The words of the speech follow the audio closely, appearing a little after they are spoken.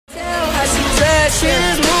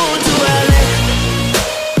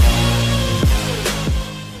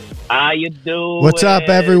How you doing? What's up,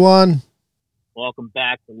 everyone? Welcome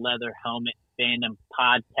back to Leather Helmet Fandom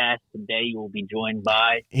Podcast. Today you will be joined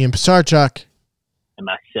by Ian Pisarchuk. And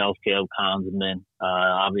myself, Caleb Consman.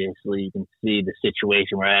 Obviously, you can see the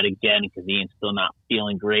situation we're at again because Ian's still not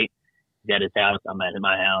feeling great. He's at his house. I'm at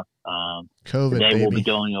my house. COVID, today baby. we'll be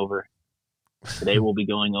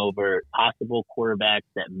going over possible quarterbacks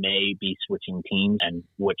that may be switching teams and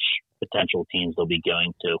which potential teams they'll be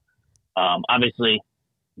going to. Obviously,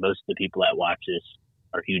 most of the people that watch this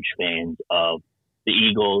are huge fans of the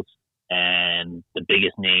Eagles, and the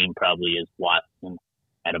biggest name probably is Watson.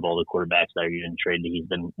 Out of all the quarterbacks that are getting traded, he's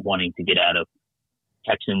been wanting to get out of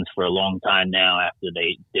Texans for a long time now after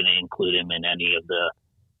they didn't include him in any of the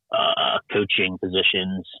coaching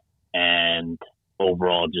positions, and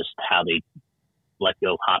overall just how they let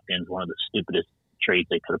go of Hopkins, one of the stupidest trades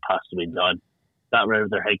they could have possibly done. Got rid of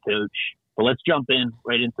their head coach. But let's jump in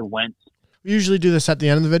right into Wentz. We usually do this at the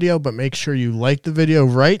end of the video, but make sure you like the video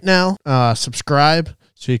right now, subscribe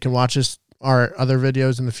so you can watch our other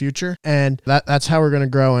videos in the future. And that's how we're going to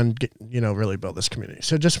grow and get, really build this community.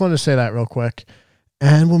 So just wanted to say that real quick,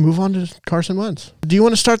 and we'll move on to Carson Wentz. Do you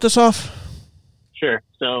want to start this off? Sure.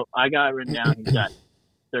 So I got written down, he's got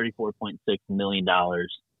 $34.6 million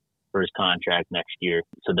for his contract next year.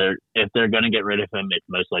 So if they're going to get rid of him, it's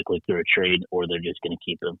most likely through a trade, or they're just going to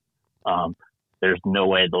keep him. There's no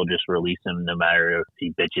way they'll just release him, no matter if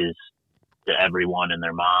he bitches to everyone and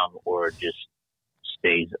their mom or just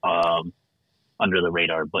stays under the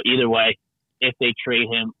radar. But either way, if they trade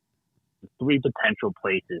him, three potential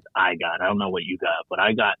places I don't know what you got, but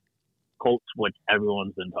I got Colts, which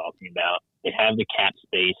everyone's been talking about. They have the cap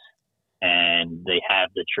space and they have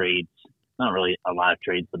the trades. Not really a lot of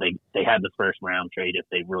trades, but they have the first round trade if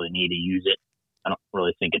they really need to use it. I don't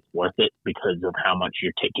really think it's worth it because of how much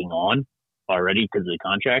you're taking on already because of the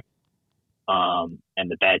contract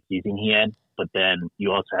and the bad season he had. But then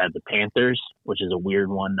you also have the Panthers, which is a weird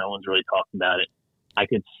one. No one's really talking about it. I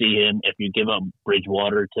could see him, if you give up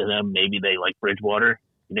Bridgewater to them, maybe they like Bridgewater.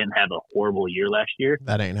 He didn't have a horrible year last year.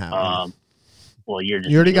 That ain't happening. Well, you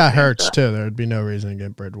already got Hurts, too. There would be no reason to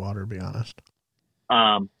get Bridgewater, to be honest.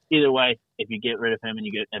 Either way, if you get rid of him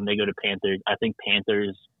and they go to Panthers, I think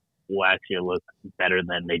Panthers will actually look better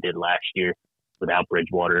than they did last year without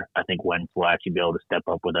Bridgewater. I think Wentz will actually be able to step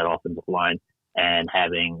up with that offensive line, and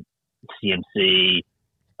having CMC,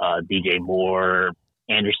 DJ Moore,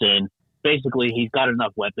 Anderson. Basically, he's got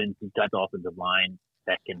enough weapons. He's got the offensive line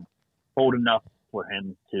that can hold enough for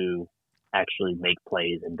him to actually make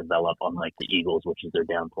plays and develop, unlike the Eagles, which is their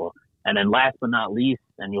downfall. And then last but not least,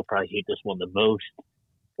 and you'll probably hate this one the most,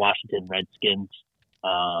 Washington Redskins.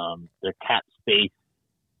 Their cap space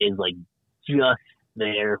is like just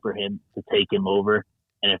there for him to take him over.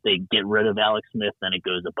 And if they get rid of Alex Smith, then it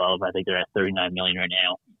goes above. I think they're at $39 million right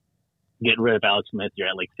now. Get rid of Alex Smith, you're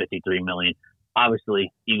at like $53 million.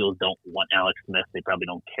 Obviously, Eagles don't want Alex Smith. They probably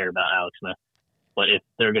don't care about Alex Smith. But if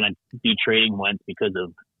they're going to be trading Wentz because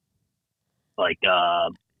of like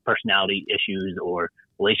personality issues or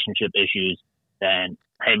relationship issues, then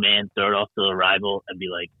hey man, throw it off to a rival and be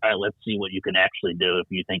like, all right, let's see what you can actually do if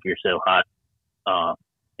you think you're so hot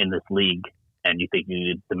in this league and you think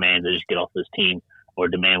you demand to just get off this team or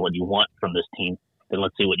demand what you want from this team, then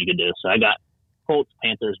let's see what you can do. So I got Colts,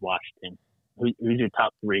 Panthers, Washington. Who's your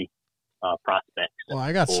top three prospects? Well,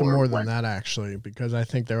 I got some more than that, actually, because I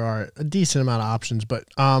think there are a decent amount of options. But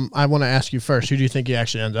I want to ask you first, who do you think he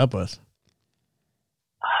actually ends up with?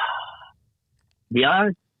 To be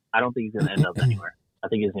honest, I don't think he's going to end up anywhere. I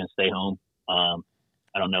think he's going to stay home.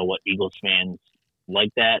 I don't know what Eagles fans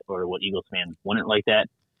like that or what Eagles fans wouldn't like that,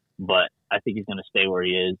 but I think he's going to stay where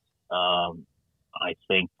he is. I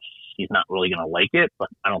think he's not really going to like it, but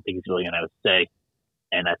I don't think he's really going to have a say.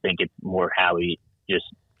 And I think it's more how he just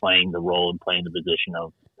playing the role and playing the position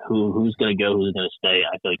of who's going to go, who's going to stay.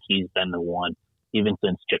 I feel like he's been the one, even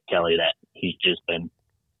since Chip Kelly, that he's just been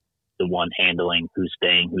the one handling who's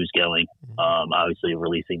staying, who's going. Obviously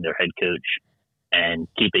releasing their head coach and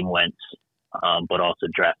keeping Wentz, but also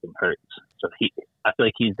drafting Hurts. So I feel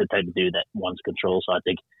like he's the type of dude that wants control. So I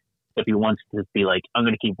think if he wants to be like, I'm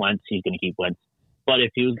going to keep Wentz, he's going to keep Wentz. But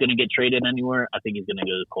if he was going to get traded anywhere, I think he's going to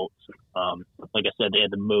go to the Colts. Like I said, they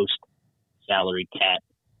had the most salary cap,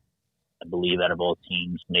 I believe, out of all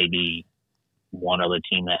teams. Maybe one other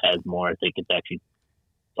team that has more. I think it's actually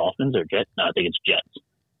Dolphins or Jets. No, I think it's Jets.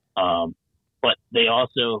 But they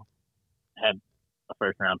also have a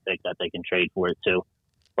first-round pick that they can trade for it too.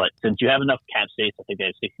 But since you have enough cap space, I think they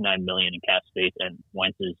have $69 million in cap space, and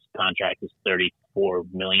Wentz's contract is $34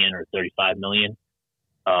 million or $35 million.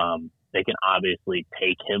 They can obviously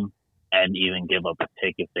take him and even give up a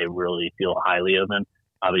pick if they really feel highly of him.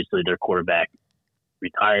 obviously their quarterback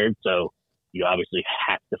retired, so you obviously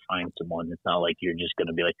have to find someone. It's not like you're just going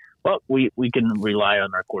to be like, well, we can rely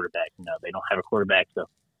on our quarterback. No, they don't have a quarterback. So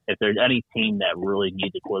if there's any team that really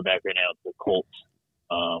needs a quarterback right now, it's the Colts.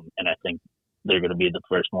 And I think they're going to be the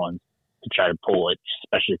first ones to try to pull it,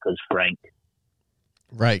 especially because Frank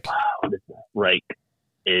Reich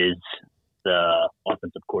is the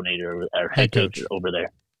offensive coordinator or head coach over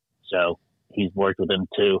there. So he's worked with him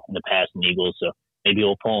too in the past in Eagles. So maybe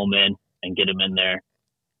we'll pull him in and get him in there,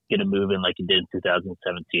 get him moving like he did in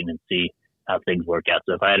 2017 and see how things work out.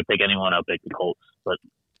 So if I had to pick anyone, I'll pick the Colts. But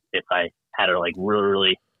if I had to like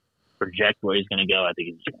really project where he's going to go, I think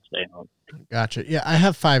he's just going to stay home. Gotcha. Yeah, I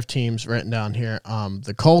have 5 teams written down here.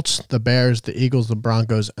 The Colts, the Bears, the Eagles, the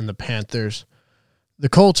Broncos, and the Panthers. The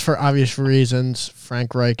Colts, for obvious reasons,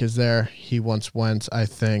 Frank Reich is there. He wants Wentz, I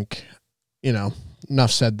think.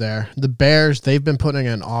 Enough said there. The Bears, they've been putting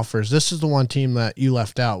in offers. This is the one team that you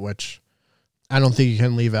left out, which I don't think you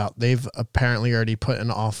can leave out. They've apparently already put in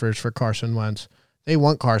offers for Carson Wentz. They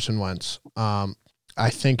want Carson Wentz. I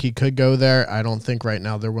think he could go there. I don't think right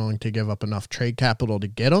now they're willing to give up enough trade capital to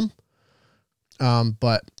get him.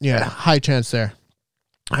 But, yeah, high chance there.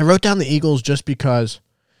 I wrote down the Eagles just because,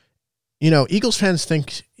 Eagles fans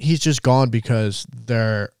think he's just gone because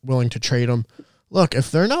they're willing to trade him. Look,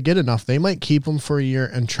 if they're not good enough, they might keep him for a year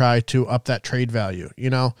and try to up that trade value.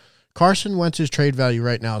 Carson Wentz's trade value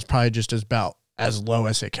right now is probably just about as low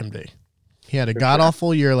as it can be. He had a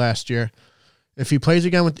god-awful year last year. If he plays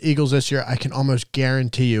again with the Eagles this year, I can almost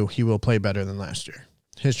guarantee you he will play better than last year.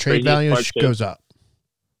 His trade value goes up.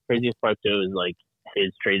 Craziest part, too, is like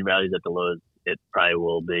his trade value is at the lowest it probably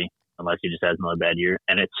will be unless he just has another bad year,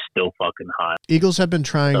 and it's still fucking high. Eagles have been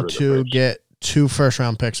trying to get 2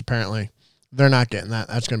 first-round picks, apparently. They're not getting that.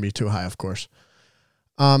 That's going to be too high, of course.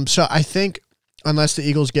 So I think unless the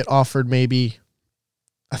Eagles get offered maybe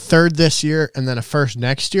a third this year and then a first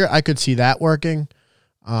next year, I could see that working.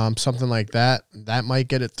 Something like that. That might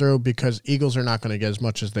get it through because Eagles are not going to get as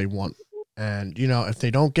much as they want. And, if they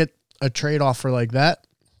don't get a trade offer like that,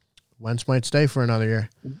 Wentz might stay for another year.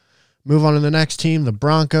 Move on to the next team, the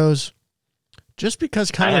Broncos. Just because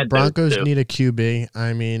kind of the Broncos need a QB.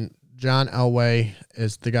 I mean, John Elway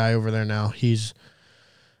is the guy over there now. He's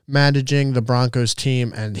managing the Broncos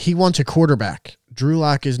team, and he wants a quarterback. Drew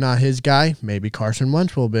Lock is not his guy. Maybe Carson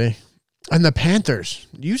Wentz will be. And the Panthers.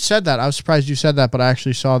 You said that. I was surprised you said that, but I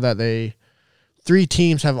actually saw that 3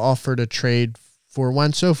 teams have offered a trade for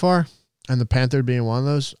Wentz so far, and the Panther being one of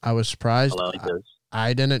those. I was surprised.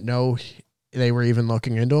 I didn't know they were even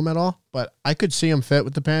looking into him at all, but I could see him fit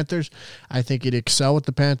with the Panthers. I think he'd excel with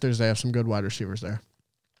the Panthers. They have some good wide receivers there.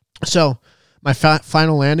 So, my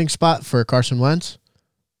final landing spot for Carson Wentz,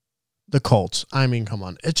 the Colts. I mean, come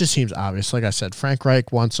on. It just seems obvious. Like I said, Frank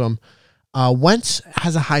Reich wants him. Wentz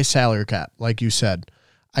has a high salary cap, like you said.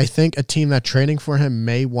 I think a team that's trading for him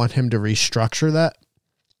may want him to restructure that.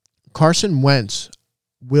 Carson Wentz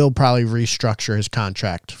will probably restructure his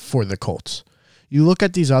contract for the Colts. You look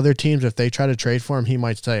at these other teams, if they try to trade for him, he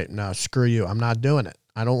might say, no, screw you. I'm not doing it.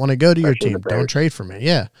 I don't want to go to your team. Don't trade for me.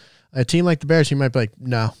 Yeah. A team like the Bears, he might be like,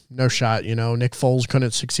 no shot. Nick Foles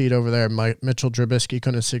couldn't succeed over there. Mitchell Trubisky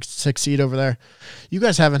couldn't succeed over there. You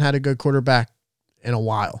guys haven't had a good quarterback in a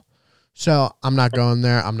while. So I'm not going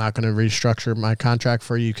there. I'm not going to restructure my contract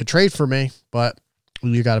for you. You could trade for me, but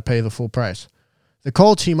you got to pay the full price. The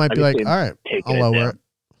Colts, he might be like, all right, I'll lower it.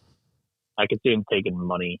 I could see him taking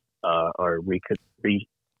money or restructuring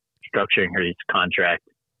his contract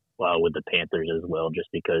with the Panthers as well, just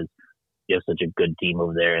because you have such a good team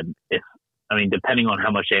over there. And depending on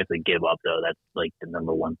how much they have to give up, though, that's like the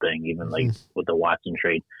number one thing. Even like with the Watson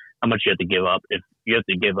trade, how much you have to give up. If you have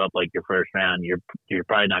to give up like your first round, you're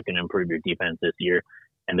probably not going to improve your defense this year.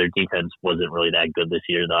 And their defense wasn't really that good this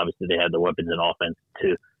year. Obviously, they had the weapons and offense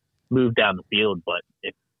to move down the field, but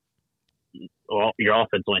if your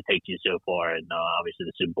offense only takes you so far, and obviously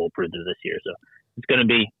the Super Bowl proved it this year. So it's going to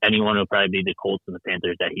be anyone will probably be the Colts and the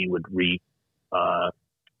Panthers that he would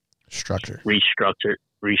restructure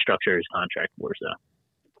his contract for. So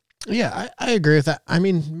yeah, I agree with that. I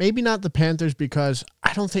mean, maybe not the Panthers because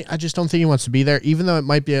I just don't think he wants to be there, even though it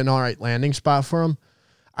might be an all right landing spot for him.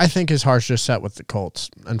 I think his heart's just set with the Colts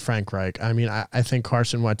and Frank Reich. I mean, I think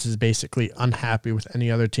Carson Wentz is basically unhappy with any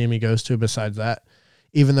other team he goes to besides that,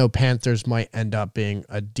 even though Panthers might end up being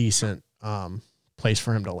a decent place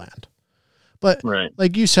for him to land. But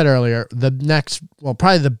like you said earlier,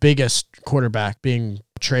 probably the biggest quarterback being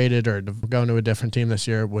traded or going to a different team this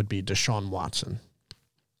year would be Deshaun Watson.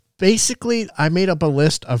 Basically, I made up a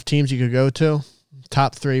list of teams you could go to.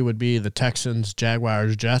 Top 3 would be the Texans,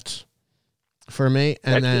 Jaguars, Jets for me.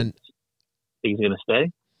 And then he's going to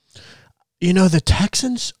stay? The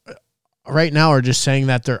Texans right now are just saying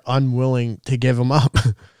that they're unwilling to give him up.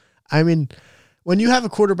 I mean, when you have a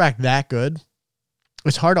quarterback that good,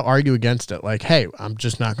 it's hard to argue against it. Like, hey, I'm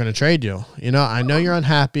just not going to trade you. I know you're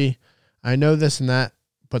unhappy. I know this and that,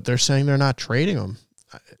 but they're saying they're not trading him.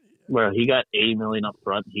 Well, he got $80 million up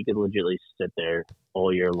front. He could legitimately sit there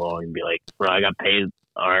all year long and be like, bro, I got paid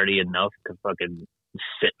already enough to fucking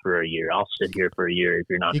sit for a year. I'll sit here for a year if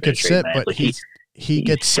you're not going to trade me. But he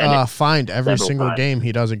gets fined every single game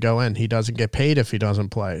he doesn't go in. He doesn't get paid if he doesn't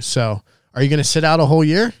play. So are you going to sit out a whole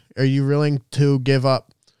year? Are you willing to give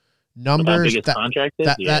up numbers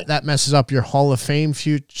that messes up your Hall of Fame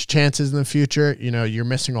chances in the future? You're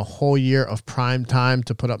missing a whole year of prime time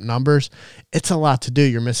to put up numbers. It's a lot to do.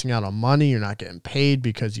 You're missing out on money. You're not getting paid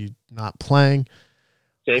because you're not playing.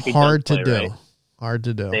 Hard to do. Right? Hard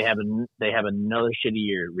to do. They have another shitty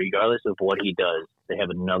year, regardless of what he does. They have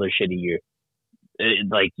another shitty year.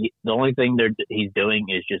 The only thing he's doing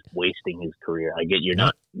is just wasting his career. I get you're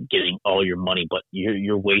not getting all your money, but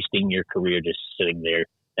you're wasting your career just sitting there.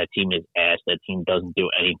 That team is ass. That team doesn't do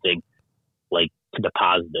anything to the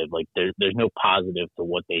positive. There's no positive to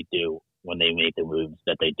what they do when they make the moves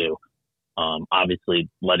that they do. Obviously,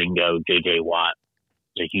 letting go J.J. Watt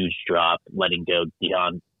is a huge drop. Letting go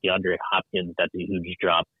DeAndre Hopkins, that's a huge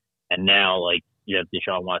drop. And now, you have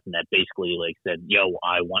Deshaun Watson that basically said, yo,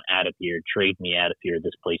 I want out of here. Trade me out of here.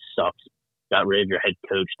 This place sucks. Got rid of your head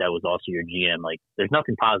coach that was also your GM. There's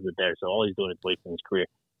nothing positive there. So all he's doing is wasting his career.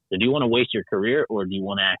 So do you want to waste your career, or do you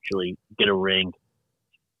want to actually get a ring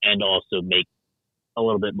and also make a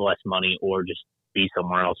little bit less money, or just be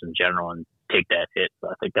somewhere else in general and take that hit? So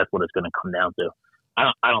I think that's what it's going to come down to.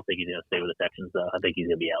 I don't think he's going to stay with the Texans, though. I think he's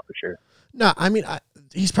going to be out for sure. No, I mean,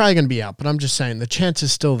 he's probably going to be out, but I'm just saying the chance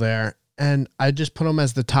is still there. And I just put him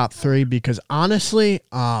as the top 3 because honestly,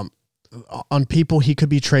 on people he could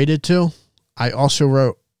be traded to, I also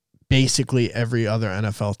wrote basically every other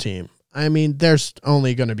NFL team. I mean, there's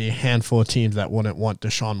only going to be a handful of teams that wouldn't want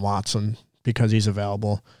Deshaun Watson because he's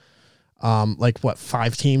available.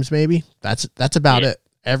 5 teams maybe? That's about it.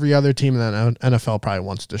 Every other team in the NFL probably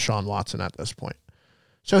wants Deshaun Watson at this point.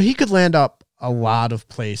 So he could land up a lot of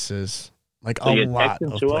places,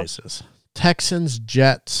 places. Texans,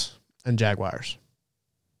 Jets, and Jaguars.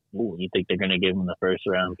 Ooh, you think they're going to give him the first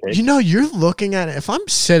round pick? You're looking at it. If I'm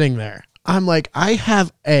sitting there, I'm like, I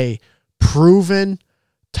have a proven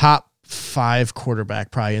top 5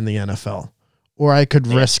 quarterback probably in the NFL, or I could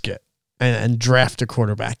risk it and draft a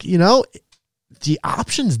quarterback. The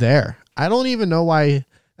option's there. I don't even know why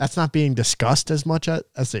that's not being discussed as much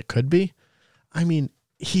as it could be. I mean,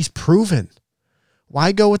 he's proven.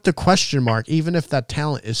 Why go with the question mark, even if that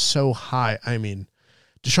talent is so high? I mean,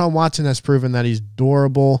 Deshaun Watson has proven that he's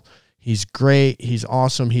durable, he's great, he's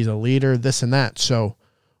awesome, he's a leader, this and that. So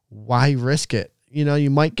why risk it? You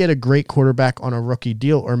might get a great quarterback on a rookie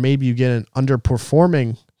deal, or maybe you get an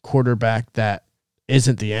underperforming quarterback that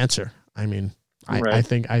isn't the answer. I mean, right. I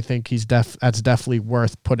think that's definitely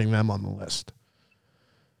worth putting them on the list.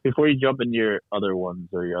 Before you jump into your other ones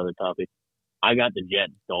or your other topics, I got the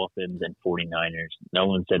Jets, Dolphins, and 49ers. No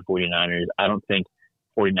one said 49ers. I don't think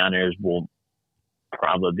 49ers will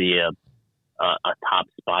probably be a top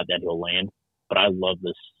spot that he'll land, but I love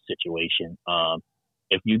this situation.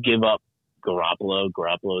 If you give up Garoppolo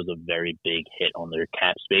is a very big hit on their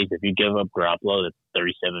cap space. If you give up Garoppolo, that's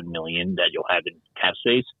 $37 million that you'll have in cap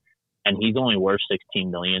space, and he's only worth $16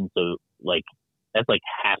 million. So that's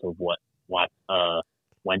half of what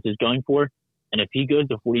Wentz is going for. And if he goes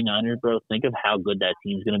to 49ers, bro, think of how good that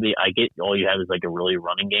team's going to be. I get all you have is a really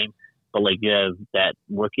running game, but you have that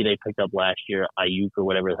rookie they picked up last year, Ayuk or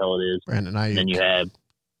whatever the hell it is. Brandon Ayuk. And then you have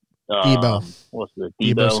Debo. What's the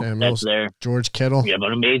Debo Samuels, that's there. George Kittle. You have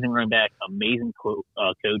an amazing running back, amazing coach.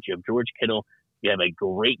 You have George Kittle. You have a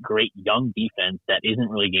great young defense that isn't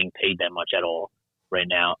really getting paid that much at all right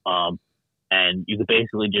now. And you could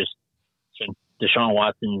basically just, since Deshaun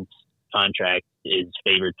Watson's contract is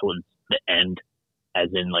favored towards the end, as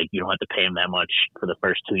in you don't have to pay him that much for the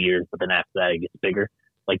first 2 years, but then after that it gets bigger.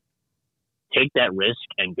 Take that risk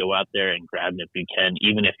and go out there and grab it if you can,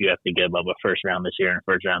 even if you have to give up a first round this year and a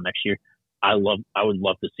first round next year. I would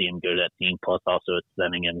love to see him go to that team. Plus, also it's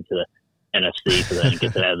sending him to the NFC so that he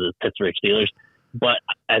gets it out of the Pittsburgh Steelers. But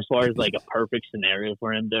as far as a perfect scenario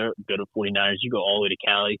for him to go to 49ers, you go all the way to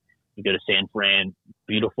Cali, you go to San Fran,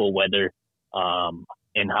 beautiful weather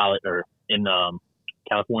in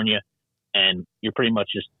California, and you're pretty much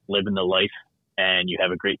just living the life, and you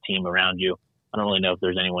have a great team around you. I don't really know if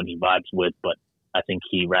there's anyone he vibes with, but I think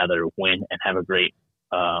he'd rather win and have a great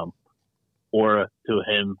aura to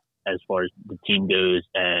him as far as the team goes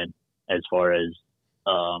and as far as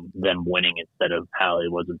them winning instead of how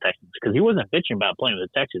it was in Texans. Because he wasn't bitching about playing with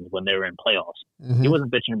the Texans when they were in playoffs. Mm-hmm. He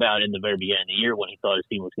wasn't bitching about it in the very beginning of the year when he thought his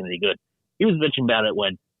team was going to be good. He was bitching about it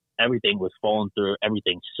when everything was falling through,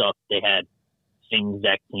 everything sucked. They had the same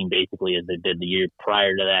exact team basically as they did the year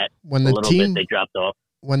prior to that. When the team, they dropped off.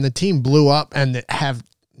 When the team blew up and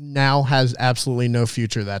now has absolutely no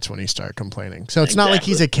future, that's when he started complaining. So it's not like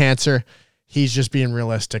he's a cancer. He's just being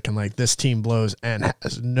realistic and like, this team blows and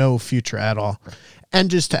has no future at all. And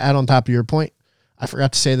just to add on top of your point, I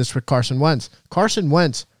forgot to say this with Carson Wentz. Carson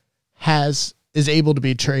Wentz is able to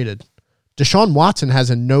be traded. Deshaun Watson has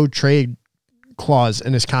a no trade clause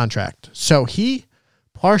in his contract. So he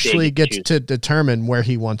partially gets to determine where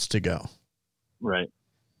he wants to go. Right.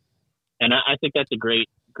 And I think that's a great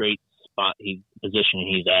spot position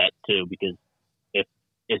he's at too, because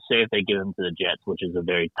if they give him to the Jets, which is a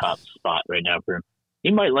very top spot right now for him,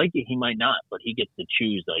 he might like it, he might not, but he gets to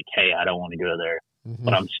choose like, hey, I don't want to go there,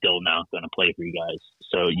 but I'm still not going to play for you guys.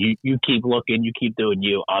 So you keep looking, you keep doing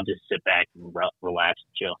you. I'll just sit back and relax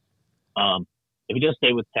and chill. If he does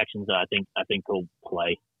stay with Texans, I think he'll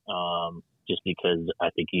play, just because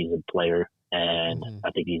I think he's a player and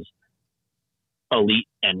I think he's elite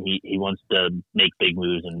and he wants to make big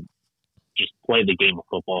moves and just play the game of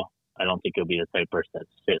football. I don't think he'll be the type of person that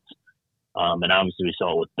sits. And obviously we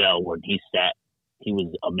saw it with Bell when he sat. He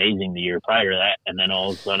was amazing the year prior to that, and then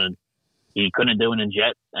all of a sudden he couldn't do it in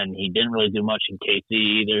Jets, and he didn't really do much in KC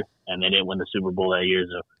either, and they didn't win the Super Bowl that year,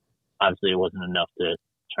 so obviously it wasn't enough to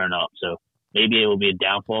turn up. So maybe it will be a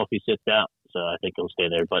downfall if he sits out, so I think he'll stay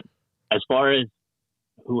there. But as far as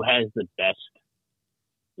who has the best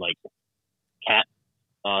like cap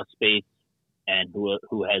space and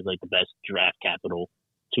who has like the best draft capital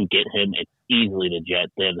to get him, it's easily the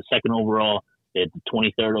Jets. They have the second overall, they have the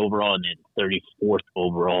 23rd overall, and then 34th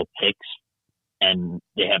overall picks. And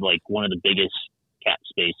they have like one of the biggest cap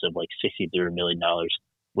space of like $63 million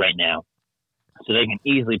right now. So they can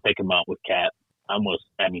easily pick him up with cap. Almost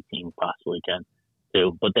any team possibly can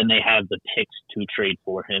too. But then they have the picks to trade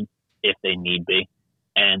for him if they need be.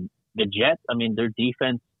 And the Jets, I mean, their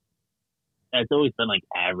defense has always been like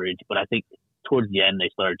average, but I think towards the end they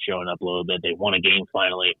started showing up a little bit. They won a game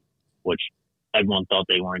finally, which everyone thought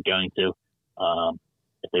they weren't going to.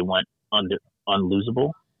 If they went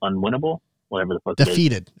unwinnable, whatever the fuck.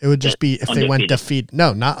 Defeated. It would just be if undefeated. They went defeated.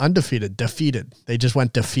 No, not undefeated. Defeated. They just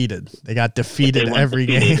went defeated. They got defeated every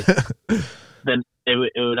game. Then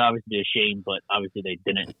it would obviously be a shame, but obviously they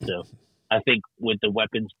didn't. So I think with the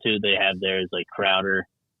weapons too they have there is like Crowder,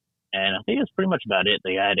 and I think that's pretty much about it.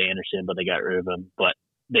 They had Anderson, but they got rid of him. But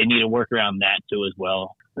they need to work around that too as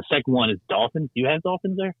well. The second one is Dolphins. Do you have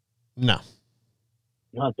Dolphins there? No.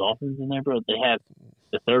 You don't have Dolphins in there, bro? They have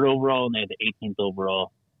the 3rd overall and they have the 18th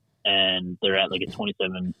overall, and they're at like a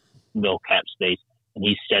 27 mil cap space. And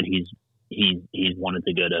he said he's wanted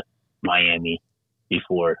to go to Miami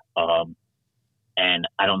before. And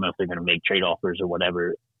I don't know if they're going to make trade offers or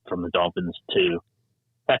whatever from the Dolphins to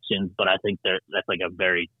Texans, but I think that's like a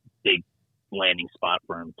very big landing spot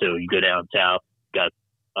for him too. You go down south, got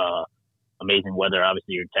amazing weather.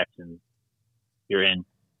 Obviously, you're Texans. You're in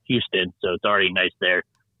Houston, so it's already nice there.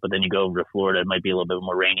 But then you go over to Florida, it might be a little bit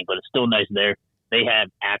more rainy, but it's still nice there. They have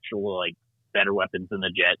actual like better weapons than the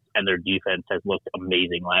Jets, and their defense has looked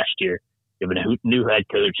amazing last year. You have a new head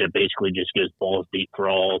coach that basically just goes balls deep for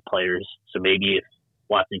all players. So maybe if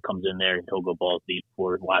Watson comes in there, he'll go balls deep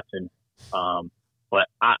for Watson. But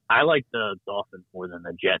I like the Dolphins more than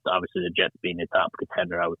the Jets. Obviously, the Jets being the top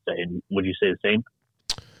contender, I would say. And would you say the same?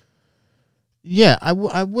 Yeah,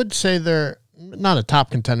 I would say they're not a top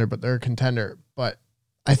contender, but they're a contender. But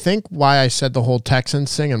I think why I said the whole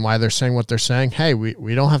Texans thing and why they're saying what they're saying, hey,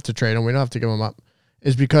 we don't have to trade them, we don't have to give them up,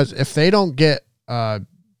 is because if they don't get a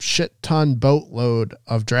shit ton boatload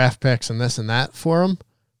of draft picks and this and that for him,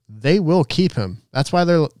 they will keep him. That's why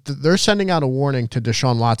they're sending out a warning to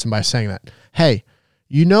Deshaun Watson by saying that, hey,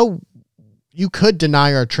 you could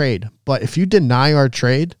deny our trade, but if you deny our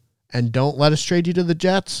trade and don't let us trade you to the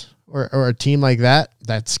Jets or a team like that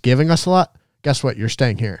that's giving us a lot, guess what? You're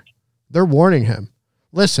staying here. They're warning him.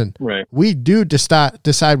 Listen, right. We do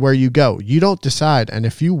decide where you go. You don't decide. And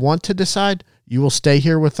if you want to decide, you will stay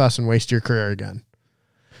here with us and waste your career again.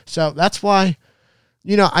 So that's why,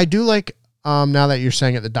 I do like, now that you're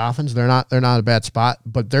saying it, the Dolphins, they're not a bad spot,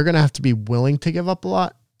 but they're going to have to be willing to give up a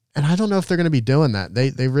lot. And I don't know if they're going to be doing that.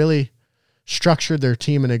 They really structured their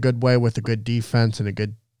team in a good way with a good defense and a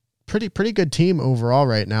good, pretty good team overall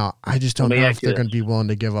right now. I just don't know if they're going to be willing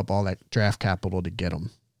to give up all that draft capital to get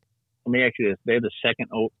them. Let me ask you this. They have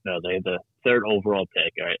they have the 3rd overall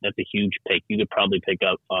pick. All right. That's a huge pick. You could probably pick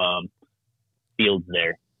up Fields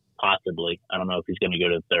there. possibly. I don't know if he's going to go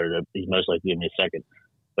to third. Or he's most likely going to be second.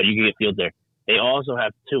 But you can get Fields there. They also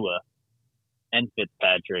have Tua and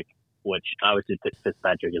Fitzpatrick, which obviously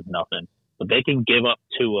Fitzpatrick is nothing. But they can give up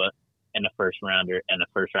Tua and a first rounder and a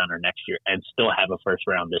first rounder next year and still have a first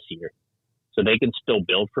round this year. So they can still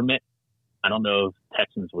build from it. I don't know if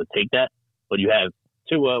Texans would take that. But you have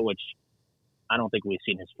Tua, which I don't think we've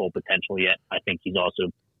seen his full potential yet. I think he's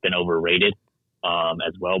also been overrated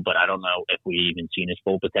as well, but I don't know if we've even seen his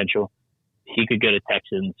full potential. He could go to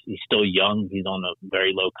Texans. He's still young. He's on a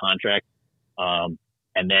very low contract.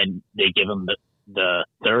 And then they give him the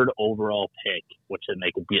third overall pick, which then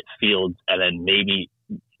they could get Fields and then maybe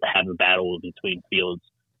have a battle between Fields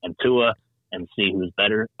and Tua and see who's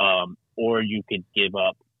better. Or you could give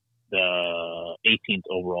up the 18th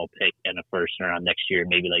overall pick and a first round next year,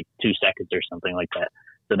 maybe like 2 seconds or something like that.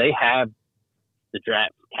 So they have the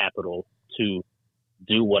draft capital to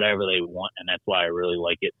do whatever they want, and that's why I really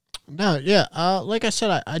like it. No, yeah. Like I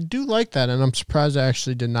said, I do like that, and I'm surprised I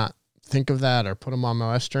actually did not think of that or put them on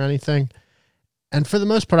my list or anything. And for the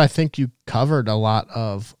most part, I think you covered a lot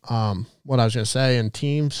of what I was going to say in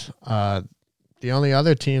teams. The only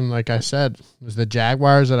other team, like I said, was the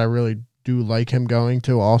Jaguars that I really do like him going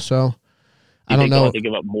to also. I don't know. They'll have to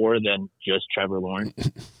give up more than just Trevor Lawrence?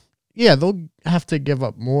 Yeah, they'll have to give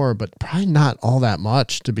up more, but probably not all that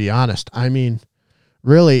much, to be honest. I mean,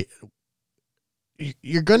 really,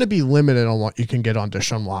 you're going to be limited on what you can get on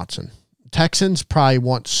Deshaun Watson. Texans probably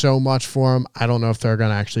want so much for him. I don't know if they're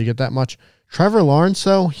going to actually get that much. Trevor Lawrence,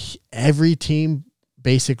 though, every team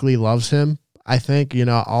basically loves him. I think,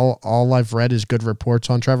 all I've read is good reports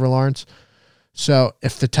on Trevor Lawrence. So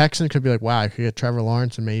if the Texans could be like, wow, I could get Trevor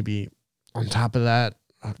Lawrence and maybe on top of that,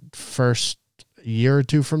 first year or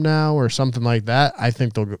two from now or something like that, I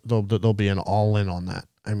think they'll be an all in on that.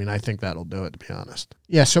 I mean, I think that'll do it, to be honest.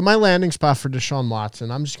 Yeah, so my landing spot for Deshaun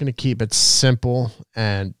Watson, I'm just going to keep it simple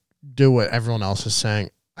and do what everyone else is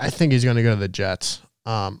saying. I think he's going to go to the Jets.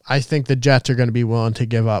 I think the Jets are going to be willing to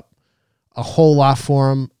give up a whole lot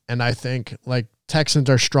for him, and I think like Texans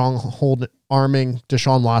are stronghold arming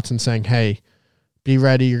Deshaun Watson, saying, hey, be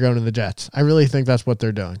ready, you're going to the Jets. I really think that's what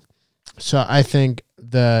they're doing. So I think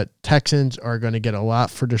the Texans are going to get a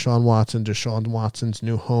lot for Deshaun Watson. Deshaun Watson's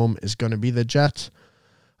new home is going to be the Jets.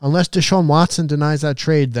 Unless Deshaun Watson denies that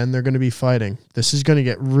trade, then they're going to be fighting. This is going to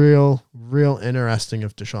get real interesting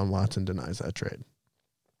if Deshaun Watson denies that trade.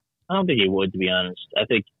 I don't think he would, to be honest. I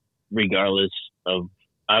think regardless of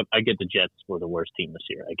I get the Jets were the worst team this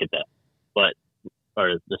year. I get that.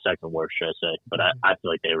 Or the second worst, should I say. But I feel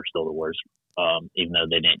like they were still the worst, even though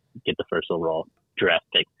they didn't get the first overall draft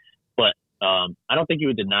pick. But I don't think he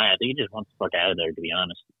would deny. I think he just wants the fuck out of there, to be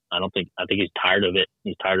honest. I think he's tired of it.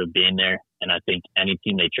 He's tired of being there. And I think any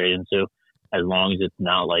team they trade into, as long as it's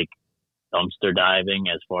not like dumpster diving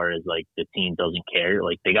as far as like the team doesn't care.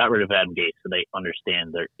 Like they got rid of Adam Gase, so they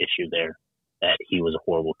understand their issue there, that he was a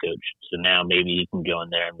horrible coach. So now maybe he can go in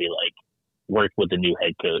there and be like, work with the new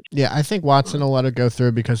head coach. Yeah, I think Watson will let it go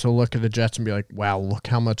through because he'll look at the Jets and be like, wow, look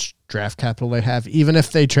how much draft capital they have. Even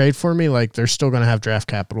if they trade for me, like they're still going to have draft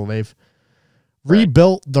capital. They've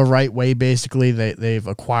rebuilt the right way, basically. They've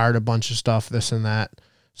acquired a bunch of stuff, this and that.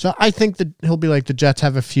 So I think that he'll be like, the Jets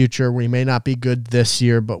have a future. We may not be good this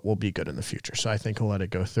year, but we'll be good in the future. So I think he'll let it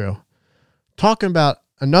go through. Talking about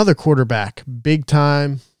another quarterback, big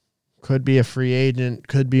time, could be a free agent,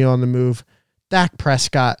 could be on the move, Dak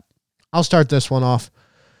Prescott. I'll start this one off.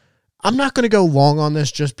 I'm not going to go long on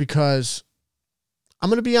this just because I'm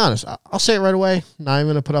going to be honest. I'll say it right away. Not even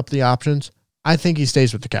going to put up the options. I think he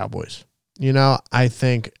stays with the Cowboys. I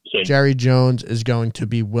think Jerry Jones is going to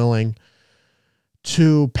be willing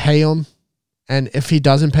to pay him. And if he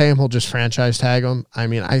doesn't pay him, he'll just franchise tag him. I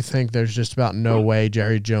mean, I think there's just about no way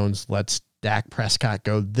Jerry Jones lets Dak Prescott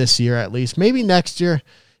go this year at least. Maybe next year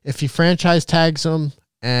if he franchise tags him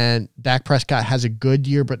and Dak Prescott has a good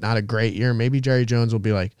year but not a great year, maybe Jerry Jones will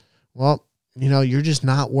be like, well, you're just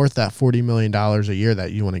not worth that $40 million a year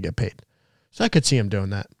that you want to get paid. So I could see him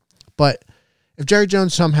doing that. But if Jerry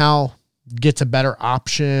Jones somehow gets a better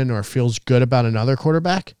option or feels good about another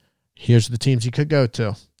quarterback, here's the teams he could go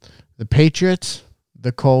to. The Patriots,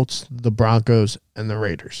 the Colts, the Broncos, and the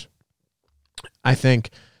Raiders. I think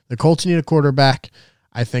the Colts need a quarterback.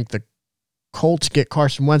 I think the Colts get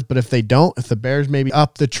Carson Wentz, but if they don't, if the Bears maybe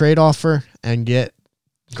up the trade offer and get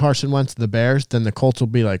Carson Wentz to the Bears, then the Colts will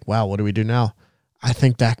be like, wow, what do we do now? I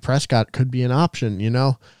think Dak Prescott could be an option,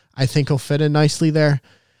 I think he'll fit in nicely there.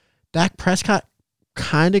 Dak Prescott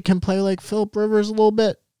kind of can play like Phillip Rivers a little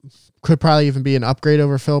bit. Could probably even be an upgrade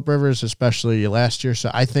over Phillip Rivers, especially last year. So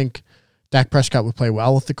I think Dak Prescott would play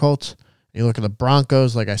well with the Colts. You look at the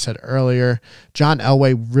Broncos, like I said earlier, John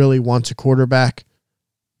Elway really wants a quarterback.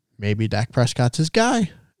 Maybe Dak Prescott's his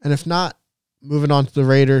guy. And if not, moving on to the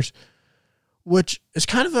Raiders, which is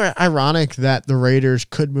kind of ironic that the Raiders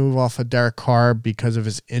could move off of Derek Carr because of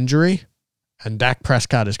his injury. And Dak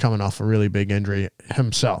Prescott is coming off a really big injury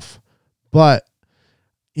himself. But,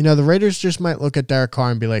 the Raiders just might look at Derek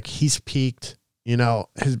Carr and be like, he's peaked.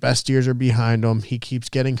 His best years are behind him. He keeps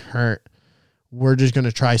getting hurt. We're just going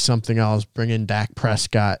to try something else, bring in Dak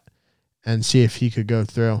Prescott and see if he could go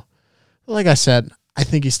through. Like I said, I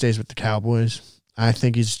think he stays with the Cowboys. I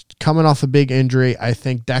think he's coming off a big injury. I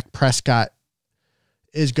think Dak Prescott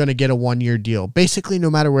is going to get a 1-year deal. Basically, no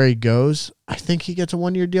matter where he goes, I think he gets a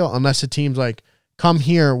 1-year deal unless a team's like, come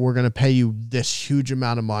here, we're going to pay you this huge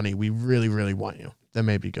amount of money. We really, really want you. Then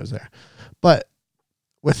maybe he goes there. But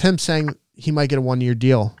with him saying he might get a 1-year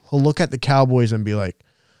deal, he'll look at the Cowboys and be like,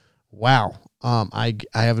 wow, I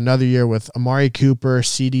have another year with Amari Cooper,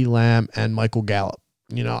 CeeDee Lamb, and Michael Gallup.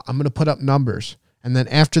 I'm going to put up numbers. And then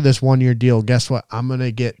after this 1-year deal, guess what? I'm going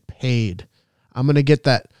to get paid. I'm going to get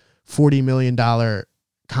that $40 million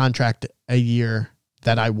contract a year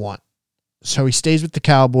that I want. So he stays with the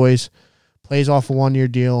Cowboys, plays off a 1-year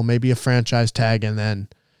deal, maybe a franchise tag, and then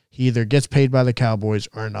he either gets paid by the Cowboys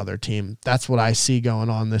or another team. That's what I see going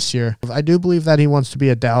on this year. I do believe that he wants to be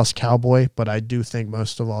a Dallas Cowboy, but I do think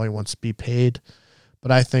most of all he wants to be paid.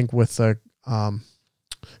 But I think with the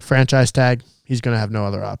franchise tag, he's going to have no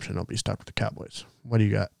other option. He'll be stuck with the Cowboys. What do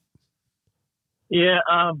you got? Yeah,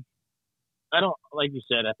 I don't, like you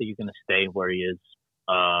said, I think he's going to stay where he is.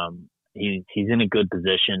 He's in a good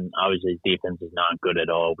position. Obviously, his defense is not good at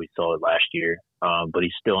all. We saw it last year. But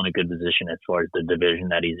he's still in a good position as far as the division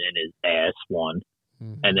that he's in is ass, one.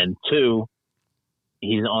 Mm-hmm. And then two,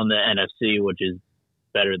 he's on the NFC, which is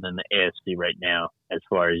better than the AFC right now as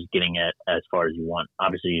far as getting it as far as you want.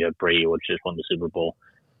 Obviously, you have Brady, which just won the Super Bowl,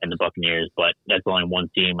 and the Buccaneers, but that's only one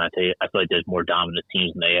team. I feel like there's more dominant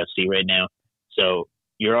teams in the AFC right now. So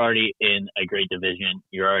you're already in a great division.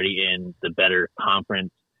 You're already in the better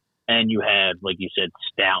conference. And you have, like you said,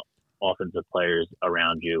 stout offensive players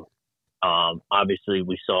around you. Obviously,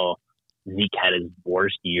 we saw Zeke had his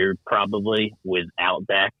worst year probably without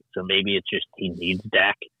Dak. So maybe it's just he needs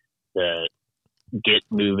Dak to get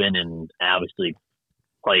moving and obviously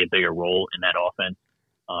play a bigger role in that offense.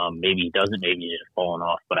 Maybe he doesn't. Maybe he's just falling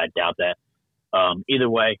off, but I doubt that. Either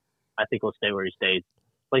way, I think he'll stay where he stays.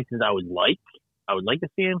 Places I would like to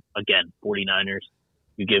see him, again, 49ers.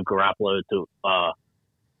 You give Garoppolo to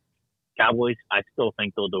Cowboys, I still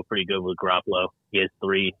think they'll do pretty good with Garoppolo. He has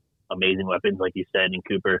 3 amazing weapons, like you said, in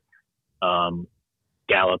Cooper,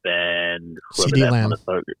 Gallup, and CeeDee Lamb.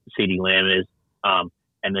 CeeDee Lamb is.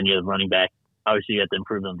 And then you have running back. Obviously, you have to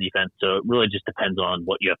improve on defense. So it really just depends on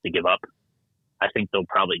what you have to give up. I think they'll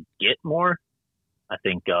probably get more. I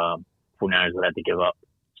think 49ers would have to give up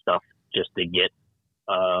stuff just to get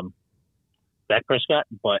Dak Prescott.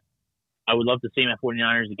 But I would love to see him at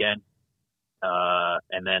 49ers again.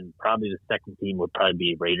 And then probably the second team would probably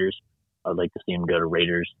be Raiders. I would like to see him go to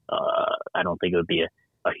Raiders. I don't think it would be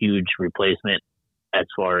a huge replacement as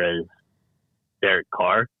far as Derek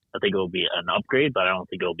Carr. I think it will be an upgrade, but I don't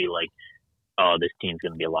think it will be like, oh, this team's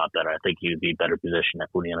going to be a lot better. I think he would be better positioned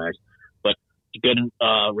at 49ers. But good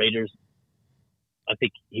Raiders, I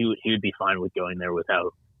think he would be fine with going there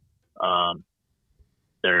without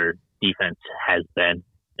their defense has been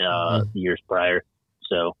years prior.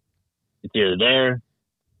 So it's either there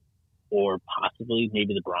or possibly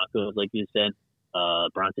maybe the Broncos, like you said.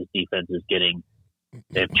 Broncos defense is getting –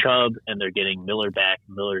 they have Chubb and they're getting Miller back.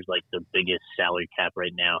 Miller's like the biggest salary cap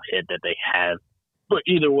right now hit that they have. But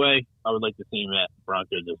either way, I would like to see him at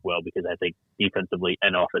Broncos as well because I think defensively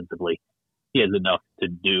and offensively he has enough to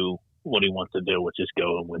do what he wants to do, which is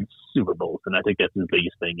go and win Super Bowls. And I think that's his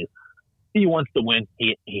biggest thing is he wants to win.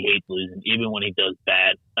 He hates losing. Even when he does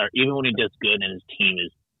bad or even when he does good and his team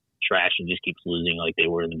is trash and just keeps losing like they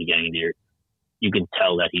were in the beginning of the year, you can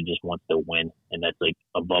tell that he just wants to win. And that's like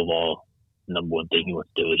above all, number one thing he wants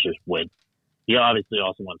to do is just win. He obviously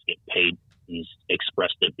also wants to get paid. He's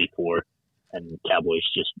expressed it before, and Cowboys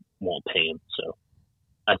just won't pay him. So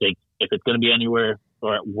I think if it's going to be anywhere,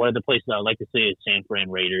 or one of the places I would like to see is San Fran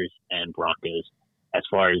Raiders and Broncos. As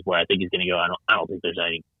far as where I think he's going to go, I don't think there's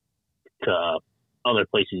any other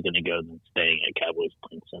place he's going to go than staying at Cowboys,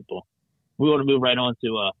 plain simple. We want to move right on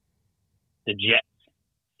to the Jets.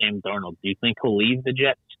 Sam Darnold. Do you think he'll leave the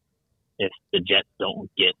Jets if the Jets don't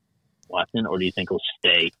get Watson, or do you think he'll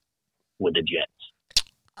stay with the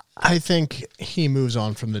Jets? I think he moves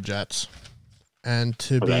on from the Jets. And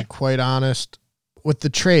to be quite honest, with the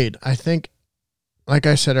trade, I think, like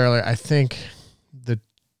I said earlier, I think the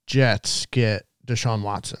Jets get Deshaun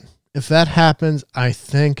Watson. If that happens, I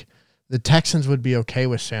think the Texans would be okay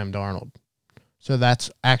with Sam Darnold. So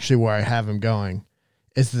that's actually where I have him going,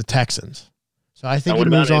 is the Texans. So I think he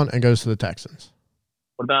moves on and goes to the Texans.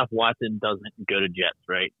 What about if Watson doesn't go to Jets,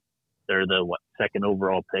 right? They're the second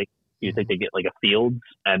overall pick. Do you think they get like a Fields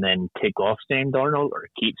and then kick off Sam Darnold, or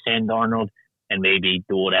keep Sam Darnold and maybe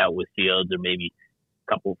duel it out with Fields, or maybe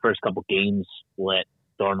first couple games let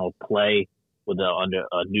Darnold play with under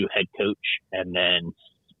a new head coach, and then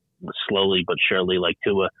slowly but surely, like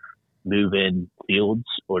Tua, move in Fields?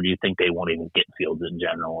 Or do you think they won't even get Fields in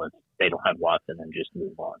general if they don't have Watson and just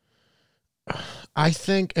move on? I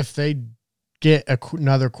think if they get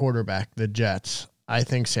another quarterback, the Jets, I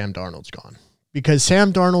think Sam Darnold's gone. Because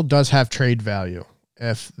Sam Darnold does have trade value.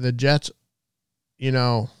 If the Jets,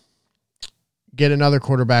 get another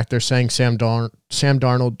quarterback, they're saying, Sam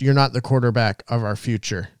Darnold, you're not the quarterback of our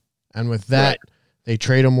future. And with that, They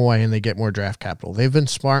trade him away and they get more draft capital. They've been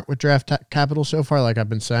smart with draft capital so far, like I've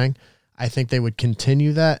been saying. I think they would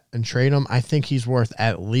continue that and trade him. I think he's worth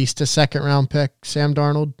at least a second-round pick, Sam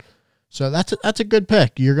Darnold. So that's a good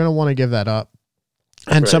pick. You're going to want to give that up.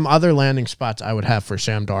 And some other landing spots I would have for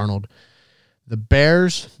Sam Darnold: the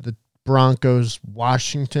Bears, the Broncos,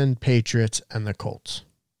 Washington, Patriots, and the Colts.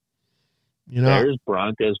 Bears,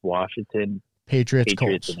 Broncos, Washington, Patriots,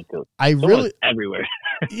 Colts. And the Colts. I really everywhere.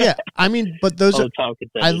 Yeah, I mean, but those are.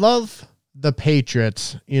 I love the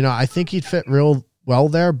Patriots. I think he'd fit real well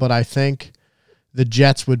there, but I think the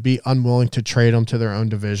Jets would be unwilling to trade him to their own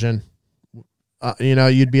division.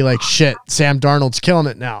 You'd be like, shit, Sam Darnold's killing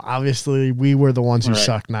it now. Obviously, we were the ones who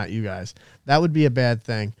sucked, not you guys. That would be a bad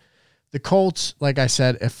thing. The Colts, like I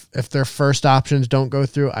said, if their first options don't go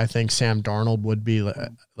through, I think Sam Darnold would be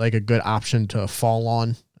like a good option to fall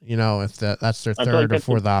on. If that's their third or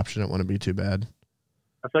fourth option, it wouldn't be too bad.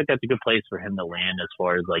 I feel like that's a good place for him to land, as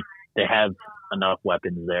far as like they have enough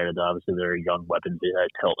weapons there. Obviously, they're young weapons. They have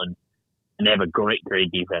Hilton, and they have a great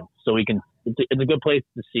defense. So it's a good place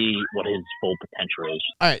to see what his full potential is.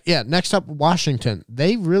 All right, yeah. Next up, Washington.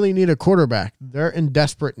 They really need a quarterback. They're in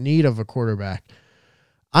desperate need of a quarterback.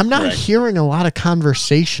 I'm not hearing a lot of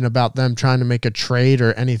conversation about them trying to make a trade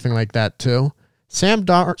or anything like that, too. Sam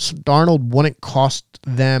Darnold wouldn't cost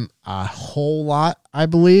them a whole lot, I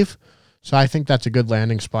believe. So I think that's a good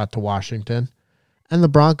landing spot to Washington. And the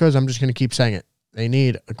Broncos, I'm just going to keep saying it. They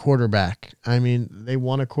need a quarterback. I mean, they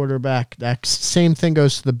want a quarterback. That same thing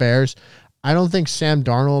goes to the Bears. I don't think Sam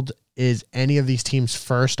Darnold is any of these teams'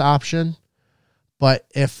 first option. But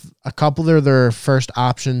if a couple of their first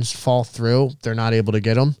options fall through, they're not able to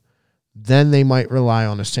get them, then they might rely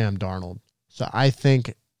on a Sam Darnold. So I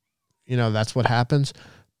think, that's what happens.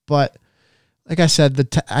 But like I said,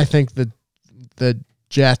 I think the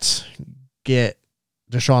Jets get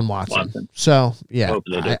Deshaun Watson. So, yeah,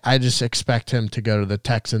 I just expect him to go to the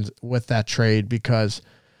Texans with that trade, because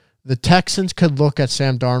the Texans could look at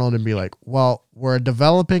Sam Darnold and be like, well, we're a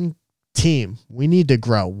developing team. We need to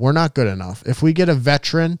grow. We're not good enough. If we get a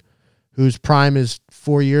veteran whose prime is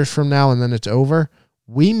 4 years from now and then it's over,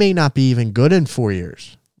 we may not be even good in 4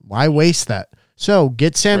 years. Why waste that? So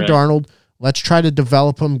get Sam Darnold. Let's try to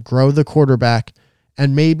develop him, grow the quarterback,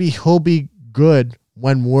 and maybe he'll be good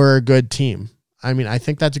when we're a good team. I mean, I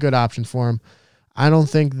think that's a good option for him. I don't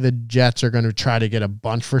think the Jets are going to try to get a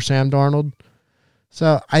bunch for Sam Darnold.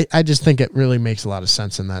 So I just think it really makes a lot of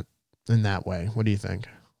sense in that way. What do you think?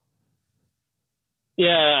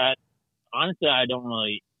 Yeah, honestly, I don't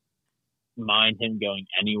really mind him going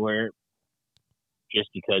anywhere, just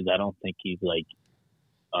because I don't think he's like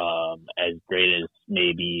as great as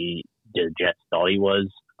maybe the Jets thought he was.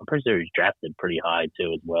 I'm pretty sure he's drafted pretty high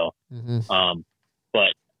too as well. Mm-hmm.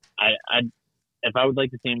 But if I would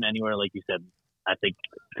like to see him anywhere, like you said, I think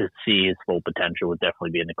to see his full potential would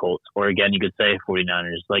definitely be in the Colts. Or again, you could say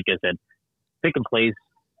 49ers. Like I said, pick and place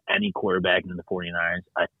any quarterback in the 49ers.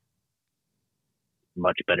 I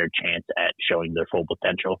much better chance at showing their full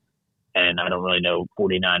potential. And I don't really know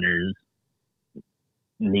 49ers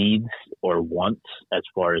needs or wants as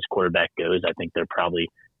far as quarterback goes. I think they're probably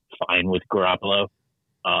fine with Garoppolo.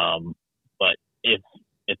 But if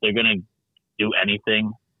they're going to do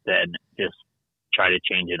anything, then just try to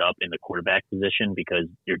change it up in the quarterback position, because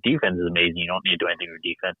your defense is amazing. You don't need to do anything with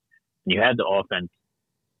defense. And you have the offense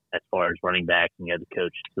as far as running backs, and you have the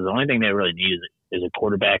coach. So the only thing they really need is a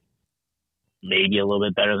quarterback, maybe a little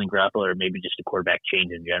bit better than Garoppolo, or maybe just a quarterback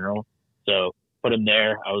change in general. So put him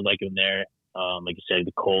there. I would like him there. Like you said,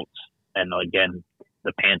 the Colts, and again,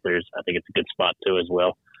 the Panthers. I think it's a good spot too as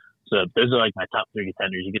well. So those are like my top three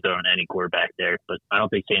contenders. You could throw in any quarterback there, but I don't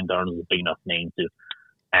think Sam Darnold is a big enough name to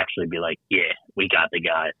actually be like, yeah, we got the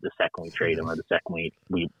guy the second we trade him or the second we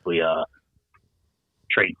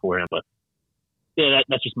trade for him. But yeah,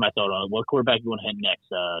 that's just my thought on it. What quarterback you want to hit next?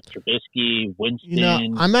 Trubisky,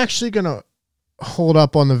 Winston? I'm actually going to hold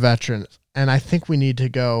up on the veterans, and I think we need to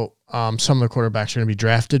go some of the quarterbacks are going to be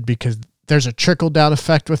drafted because there's a trickle-down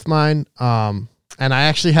effect with mine. And I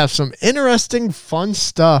actually have some interesting, fun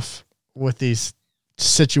stuff with these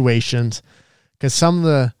situations because some of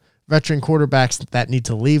the veteran quarterbacks that need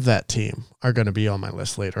to leave that team are going to be on my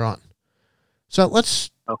list later on. So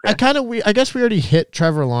let's. Okay. I guess we already hit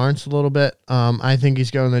Trevor Lawrence a little bit. I think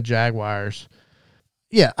he's going to the Jaguars.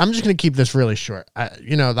 Yeah, I'm just going to keep this really short.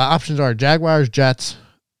 The options are Jaguars, Jets.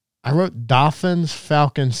 I wrote Dolphins,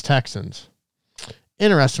 Falcons, Texans.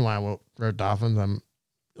 Interesting why I wrote Dolphins.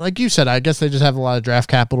 Like you said, I guess they just have a lot of draft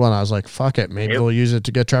capital, and I was like, fuck it. Maybe they'll use it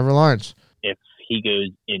to get Trevor Lawrence. If he goes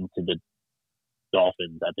into the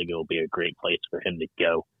Dolphins, I think it will be a great place for him to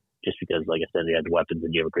go just because, like I said, they have the weapons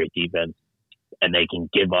and you have a great defense, and they can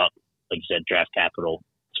give up, like you said, draft capital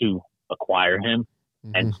to acquire him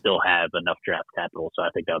and still have enough draft capital. So I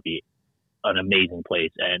think that would be an amazing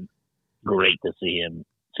place and great to see him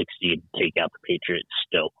succeed and take out the Patriots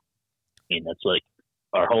still. I mean, that's like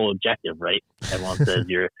our whole objective, right? Everyone says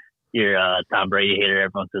you're a Tom Brady hater.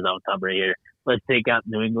 Everyone says I'm a Tom Brady hater. Let's take out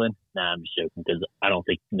New England. Nah, I'm just joking because I don't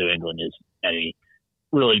think New England is any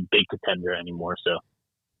really big contender anymore. So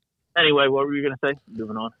anyway, what were you going to say?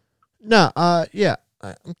 Moving on. No, yeah,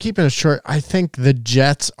 I'm keeping it short. I think the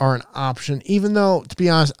Jets are an option, even though, to be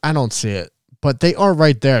honest, I don't see it. But they are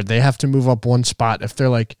right there. They have to move up one spot. If they're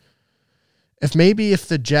like, if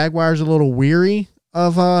the Jaguars are a little weary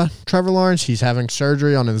of Trevor Lawrence, he's having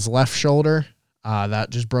surgery on his left shoulder. That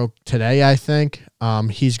just broke today, I think.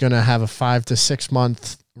 He's going to have a 5 to 6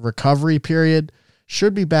 month recovery period.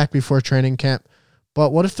 Should be back before training camp.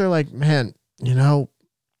 But what if they're like, man,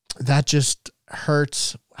 that just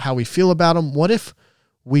hurts how we feel about him. What if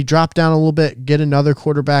we drop down a little bit, get another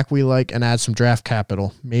quarterback we like, and add some draft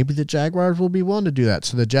capital? Maybe the Jaguars will be willing to do that.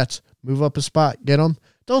 So the Jets move up a spot, get them.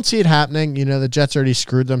 Don't see it happening. The Jets already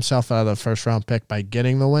screwed themselves out of the first round pick by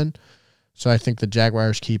getting the win. So I think the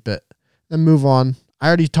Jaguars keep it. Then move on. I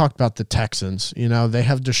already talked about the Texans. They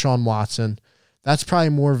have Deshaun Watson. That's probably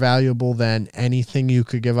more valuable than anything you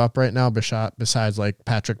could give up right now besides like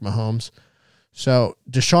Patrick Mahomes. So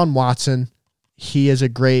Deshaun Watson, he is a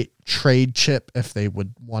great trade chip if they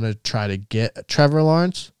would want to try to get Trevor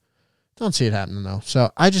Lawrence. Don't see it happening though.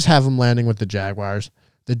 So I just have him landing with the Jaguars.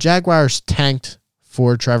 The Jaguars tanked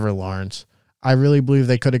for Trevor Lawrence. I really believe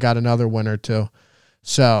they could have got another win or two.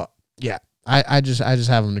 So yeah, I just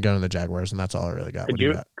have them to go to the Jaguars, and that's all I really got.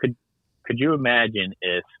 Could you imagine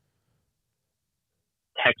if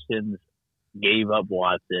Texans gave up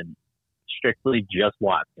Watson, strictly just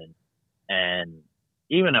Watson, and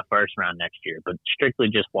even a first round next year, but strictly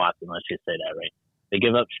just Watson? Let's just say that, right? They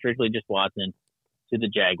give up strictly just Watson to the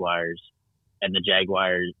Jaguars, and the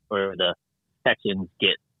Jaguars or the Texans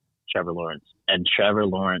get Trevor Lawrence, and Trevor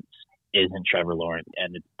Lawrence isn't Trevor Lawrence,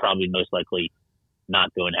 and it's probably most likely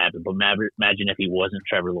not going to happen. But imagine if he wasn't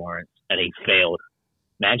Trevor Lawrence and he failed.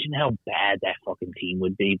 Imagine how bad that fucking team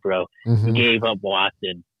would be, bro. You gave up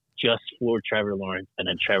Watson just for Trevor Lawrence, and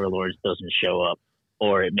then Trevor Lawrence doesn't show up,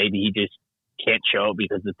 or maybe he just can't show up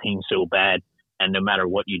because the team's so bad, and no matter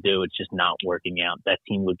what you do, it's just not working out. That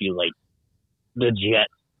team would be like the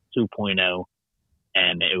Jets 2.0.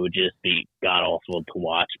 And it would just be god awful to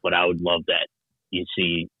watch. But I would love that you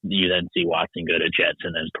then see Watson go to Jets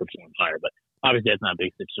and then perform higher. But obviously that's not a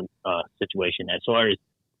big situation. As far as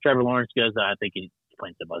Trevor Lawrence goes, I think he's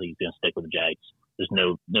playing somebody. He's going to stick with the Jags. There's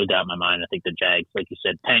no doubt in my mind. I think the Jags, like you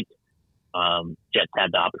said, tanked. Jets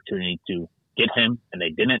had the opportunity to get him, and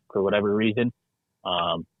they didn't for whatever reason.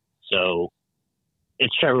 So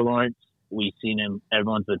it's Trevor Lawrence. We've seen him.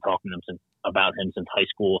 Everyone's been talking to him about him since high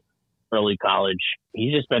school. Early college,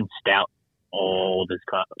 he's just been stout all of his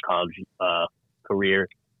college career,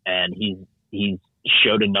 and he's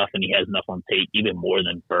showed enough, and he has enough on tape, even more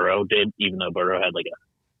than Burrow did. Even though Burrow had like a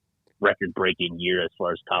record-breaking year as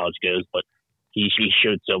far as college goes, but he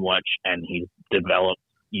showed so much, and he's developed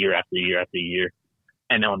year after year after year.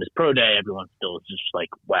 And on his pro day, everyone still is just like,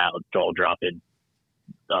 wow, jaw-dropping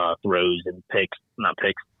throws and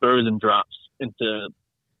drops into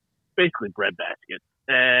basically breadbaskets.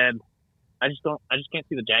 And I just can't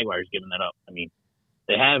see the Jaguars giving that up. I mean,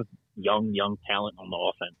 they have young talent on the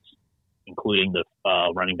offense, including the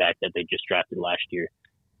running back that they just drafted last year.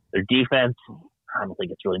 Their defense, I don't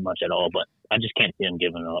think it's really much at all, but I just can't see them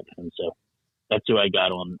giving it up. And so that's who I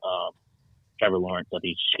got on Trevor Lawrence. I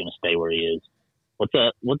think he's just going to stay where he is.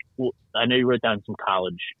 I know you wrote down some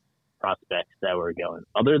college prospects that were going.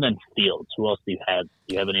 Other than Fields, who else do you have?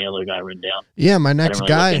 Do you have any other guy written down? Yeah, my next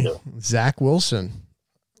guy, Zach Wilson.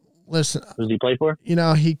 Listen, who's he play for?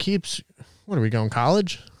 He keeps. What are we going,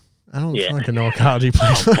 college? I don't fucking know what college he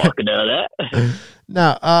plays for. I don't fucking know that.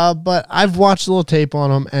 No, but I've watched a little tape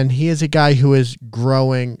on him, and he is a guy who is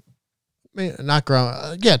growing. Not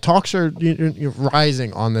growing. Talks are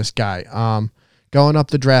rising on this guy. Going up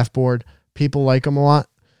the draft board. People like him a lot.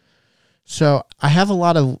 So I have a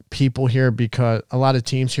lot of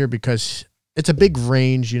teams here because it's a big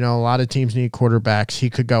range. A lot of teams need quarterbacks. He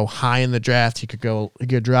could go high in the draft. He could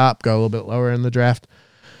drop, go a little bit lower in the draft.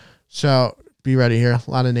 So be ready here.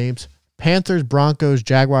 A lot of names: Panthers, Broncos,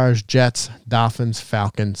 Jaguars, Jets, Dolphins,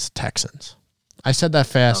 Falcons, Texans. I said that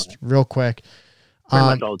fast, real quick. Pretty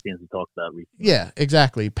much all the teams we talked about recently. Yeah,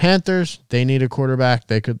 exactly. Panthers, they need a quarterback.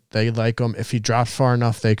 They like him. If he drops far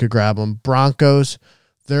enough, they could grab him. Broncos,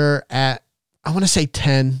 they're at, I want to say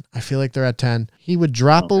 10. I feel like they're at 10. He would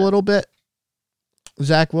drop a little bit,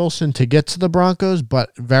 Zach Wilson, to get to the Broncos,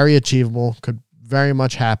 but very achievable. Could very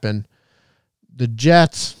much happen. The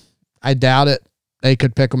Jets, I doubt it. They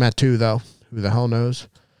could pick him at 2, though. Who the hell knows?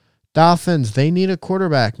 Dolphins, they need a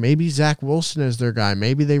quarterback. Maybe Zach Wilson is their guy.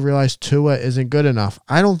 Maybe they realize Tua isn't good enough.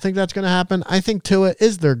 I don't think that's going to happen. I think Tua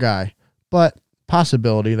is their guy, but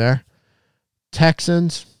possibility there.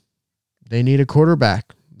 Texans, they need a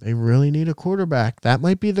quarterback. They really need a quarterback. That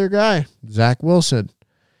might be their guy, Zach Wilson.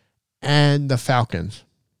 And the Falcons.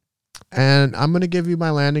 And I'm going to give you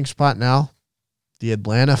my landing spot now. The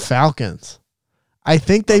Atlanta Falcons. I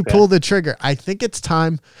think they pull the trigger. I think it's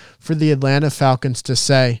time for the Atlanta Falcons to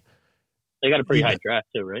say, they got a pretty high draft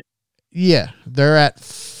too, right? Yeah, they're at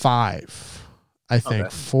 5. I think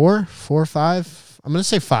 4, 5. I'm going to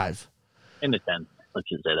say 5. In the 10. Let's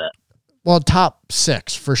just say that. Well, top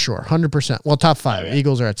 6 for sure, 100%. Well, top 5. Okay.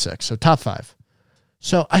 Eagles are at 6, so top 5.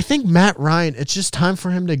 So I think Matt Ryan, it's just time for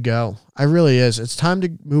him to go. I really is. It's time to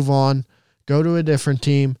move on, go to a different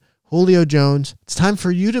team. Julio Jones, it's time for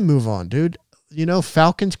you to move on, dude.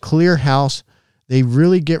 Falcons clear house. They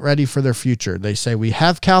really get ready for their future. They say, we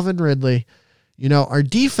have Calvin Ridley. Our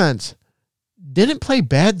defense didn't play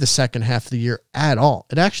bad the second half of the year at all.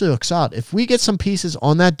 It actually looks solid. If we get some pieces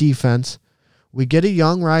on that defense, we get a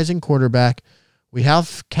young rising quarterback. We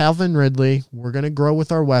have Calvin Ridley. We're going to grow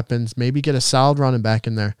with our weapons, maybe get a solid running back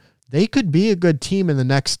in there. They could be a good team in the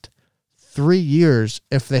next 3 years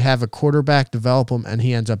if they have a quarterback, develop him, and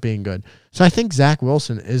he ends up being good. So I think Zach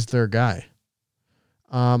Wilson is their guy.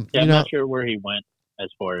 I'm not sure where he went as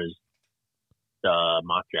far as the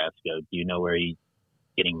mock drafts go. Do you know where he's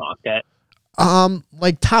getting mocked at?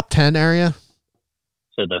 Like top 10 area.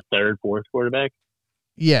 So the 3rd, 4th quarterback?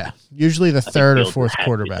 Yeah, usually the 3rd or 4th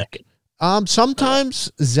quarterback.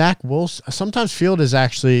 Sometimes Zach Wilson, sometimes Field is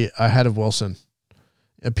actually ahead of Wilson.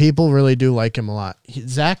 People really do like him a lot.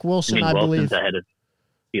 Zach Wilson, I believe, ahead of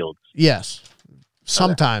Fields. Yes,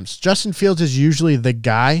 sometimes Justin Fields is usually the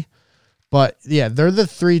guy. But, yeah, they're the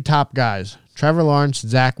 3 top guys. Trevor Lawrence,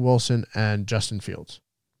 Zach Wilson, and Justin Fields.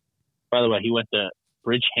 By the way, he went to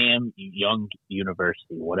Brigham Young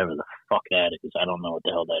University, whatever the fuck that is. I don't know what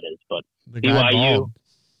the hell that is. But BYU,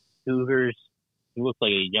 Cougars, he looks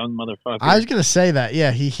like a young motherfucker. I was going to say that.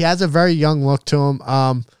 Yeah, he has a very young look to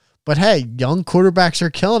him. But, hey, young quarterbacks are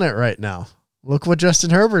killing it right now. Look what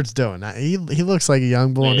Justin Herbert's doing. He looks like a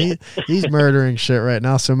young bull, and he's murdering shit right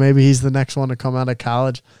now. So maybe he's the next one to come out of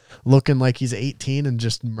college looking like he's 18 and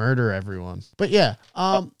just murder everyone. But, yeah,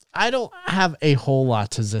 I don't have a whole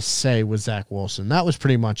lot to just say with Zach Wilson. That was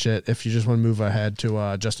pretty much it if you just want to move ahead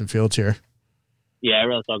to Justin Fields here. Yeah, I'd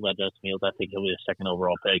rather talk about Justin Fields. I think he'll be the 2nd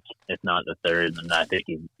overall pick, if not the 3rd, and I think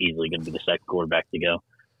he's easily going to be the 2nd quarterback to go.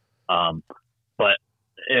 But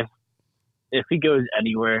if he goes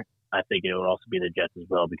anywhere, I think it would also be the Jets as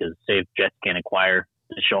well, because say if Jets can't acquire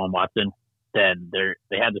Deshaun Watson, then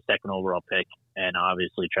they have the 2nd overall pick, and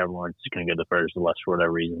obviously Trevor Lawrence is going to go the 1st, unless for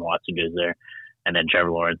whatever reason Watson goes there, and then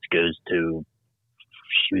Trevor Lawrence goes to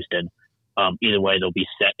Houston. Either way, they'll be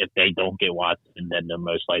set. If they don't get Watson, then they're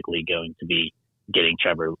most likely going to be getting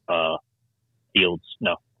Trevor Fields.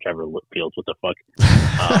 No, Trevor Fields. What the fuck?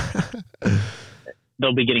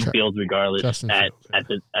 They'll be getting Fields regardless at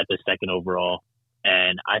the 2nd overall.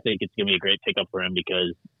 And I think it's going to be a great pickup for him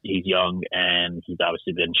because he's young and he's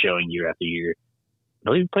obviously been showing year after year. I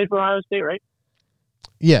believe he played for Ohio State, right?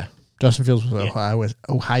 Yeah. Justin Fields was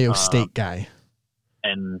Ohio State guy.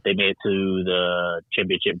 And they made it to the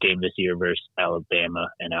championship game this year versus Alabama,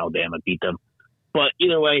 and Alabama beat them. But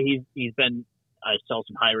either way, he's been – I saw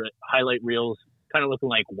some highlight reels, kind of looking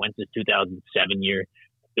like Wentz's 2007 year,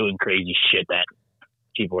 doing crazy shit that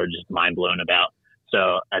people are just mind blown about.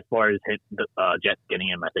 So as far as the Jets getting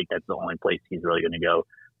him, I think that's the only place he's really going to go.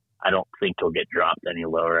 I don't think he'll get dropped any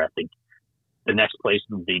lower. I think the next place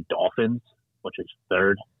would be Dolphins, which is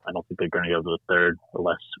third. I don't think they're going to go to the third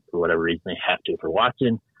unless, for whatever reason, they have to for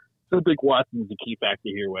Watson. So I think Watson's a key factor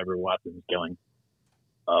here, wherever Watson's going.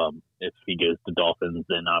 If he goes to Dolphins,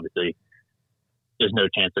 then obviously there's no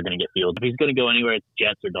chance they're going to get Fields. If he's going to go anywhere, it's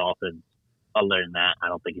Jets or Dolphins. Other than that, I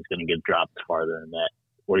don't think he's going to get dropped farther than that.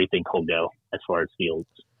 Where do you think he'll go as far as Fields?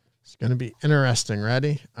 It's going to be interesting.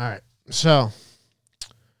 Ready? All right. So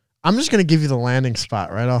I'm just going to give you the landing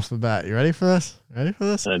spot right off the bat. You ready for this?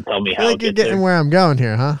 Tell me I how. think you're getting where I'm going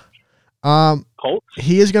here, huh? Colts?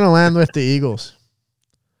 He is going to land with the Eagles.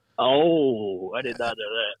 Oh, I did not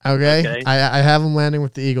know that. Okay. I have him landing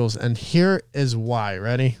with the Eagles, and here is why.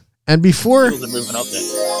 Ready? And before. Eagles are moving up there.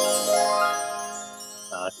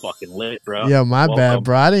 That's fucking lit, bro. Yeah, my bad,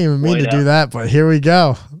 bro. I didn't even mean to do that, but here we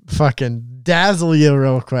go. Fucking dazzle you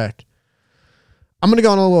real quick. I'm going to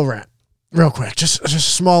go on a little rant. Real quick. Just a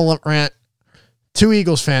small rant. 2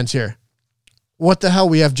 Eagles fans here. What the hell?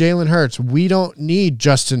 We have Jalen Hurts. We don't need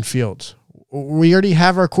Justin Fields. We already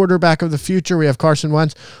have our quarterback of the future. We have Carson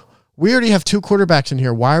Wentz. We already have 2 quarterbacks in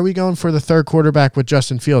here. Why are we going for the 3rd quarterback with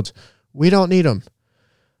Justin Fields? We don't need him.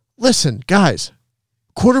 Listen, guys,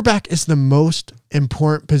 quarterback is the most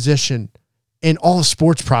important position in all of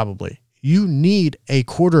sports probably. You need a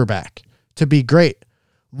quarterback to be great.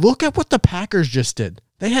 Look at what the Packers just did.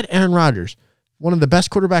 They had Aaron Rodgers, one of the best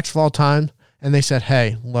quarterbacks of all time, and they said,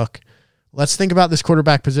 hey, look, let's think about this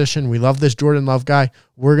quarterback position. We love this Jordan Love guy.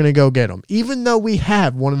 We're going to go get him. Even though we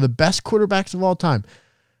have one of the best quarterbacks of all time,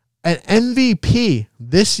 an MVP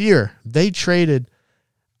this year, they traded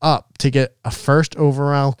up to get a 1st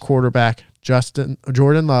overall quarterback,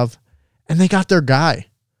 Jordan Love, and they got their guy.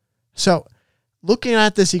 So looking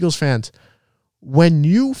at this, Eagles fans, when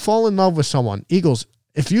you fall in love with someone, Eagles,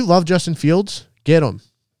 if you love Justin Fields, get him.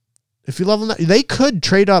 If you love him, they could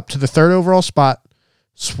trade up to the 3rd overall spot,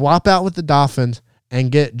 swap out with the Dolphins,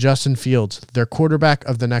 and get Justin Fields, their quarterback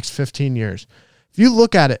of the next 15 years. If you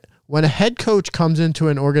look at it, when a head coach comes into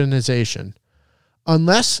an organization,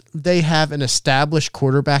 unless they have an established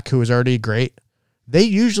quarterback who is already great, they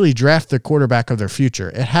usually draft the quarterback of their future.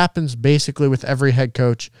 It happens basically with every head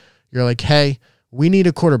coach. You're like, hey, we need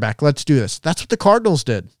a quarterback. Let's do this. That's what the Cardinals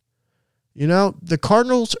did. You know, the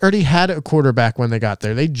Cardinals already had a quarterback when they got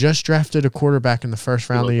there. They just drafted a quarterback in the 1st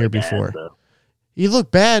round the year before. He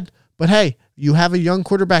looked bad, but hey, you have a young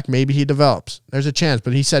quarterback. Maybe he develops. There's a chance.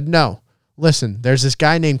 But he said, no, listen, there's this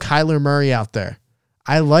guy named Kyler Murray out there.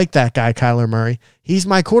 I like that guy, Kyler Murray. He's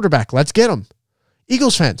my quarterback. Let's get him.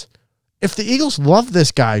 Eagles fans, if the Eagles love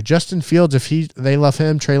this guy, Justin Fields, if they love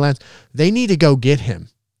him, Trey Lance, they need to go get him.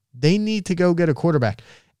 They need to go get a quarterback.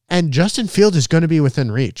 And Justin Fields is going to be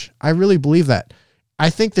within reach. I really believe that. I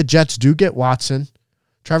think the Jets do get Watson.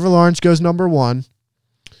 Trevor Lawrence goes number 1.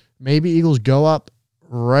 Maybe Eagles go up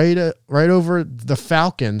right over the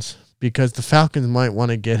Falcons because the Falcons might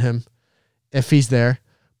want to get him if he's there.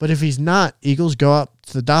 But if he's not, Eagles go up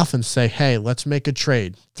to the Dolphins, say, hey, let's make a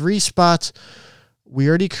trade. 3 spots. We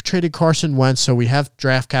already traded Carson Wentz, so we have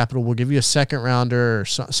draft capital. We'll give you a 2nd rounder or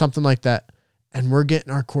something like that. And we're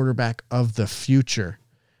getting our quarterback of the future.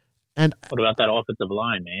 And what about that offensive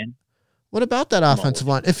line, man? What about that offensive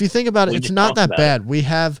line? If you think about it, it's not that bad. We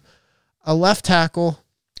have a left tackle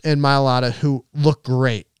in Mailata who looked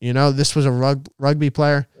great. You know, this was a rugby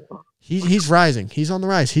player. He's rising. He's on the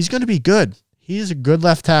rise. He's going to be good. He's a good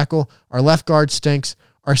left tackle. Our left guard stinks.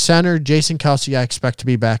 Our center, Jason Kelce, I expect to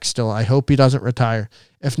be back still. I hope he doesn't retire.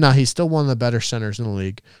 If not, he's still one of the better centers in the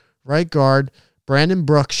league. Right guard, Brandon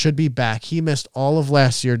Brooks should be back. He missed all of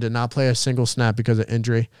last year, did not play a single snap because of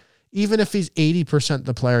injury. Even if he's 80%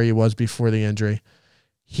 the player he was before the injury,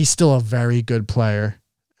 he's still a very good player.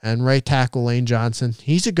 And right tackle, Lane Johnson,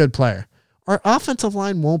 he's a good player. Our offensive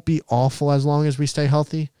line won't be awful as long as we stay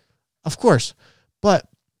healthy, of course. But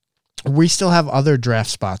we still have other draft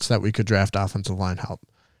spots that we could draft offensive line help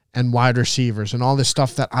and wide receivers and all this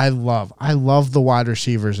stuff that I love. I love the wide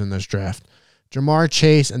receivers in this draft. Jamar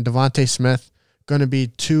Chase and Devontae Smith going to be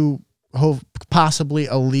 2 possibly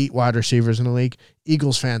elite wide receivers in the league.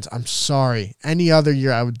 Eagles fans, I'm sorry. Any other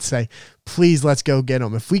year, I would say, please, let's go get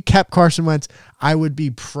them. If we kept Carson Wentz, I would be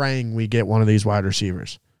praying we get one of these wide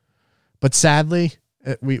receivers. But sadly,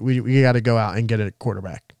 we got to go out and get a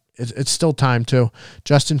quarterback. It's still time to.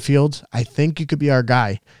 Justin Fields, I think you could be our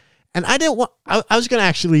guy. And I was going to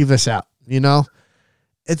actually leave this out. You know,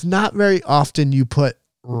 it's not very often you put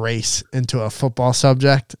race into a football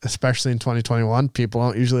subject, especially in 2021. People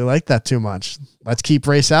don't usually like that too much. Let's keep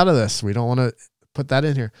race out of this. We don't want to put that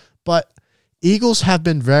in here. But Eagles have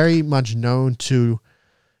been very much known to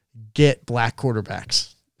get black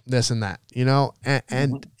quarterbacks, this and that,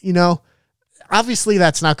 and obviously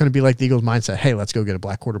that's not going to be like the Eagles mindset. Hey, let's go get a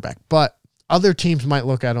black quarterback. But other teams might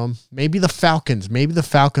look at them. Maybe the Falcons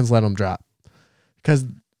let them drop because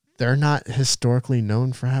they're not historically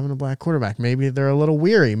known for having a black quarterback. Maybe they're a little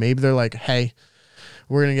weary. Maybe they're like, hey,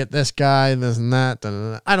 we're going to get this guy, this and that. Da,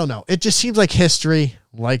 da, da. I don't know. It just seems like history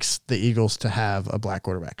likes the Eagles to have a black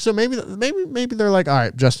quarterback. So maybe they're like, all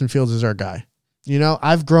right, Justin Fields is our guy.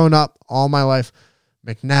 I've grown up all my life.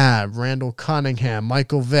 McNabb, Randall Cunningham,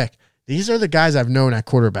 Michael Vick. These are the guys I've known at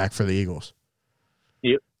quarterback for the Eagles.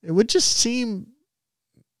 Yep. It would just seem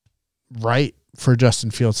right for Justin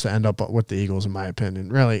Fields to end up with the Eagles, in my opinion.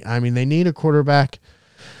 Really. I mean, they need a quarterback.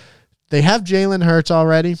 They have Jalen Hurts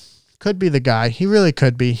already. Could be the guy. He really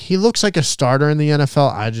could be. He looks like a starter in the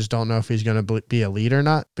NFL. I just don't know if he's going to be a lead or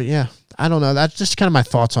not. But yeah, I don't know. That's just kind of my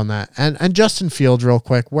thoughts on that. And Justin Fields, real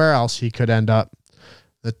quick, where else he could end up?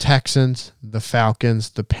 The Texans, the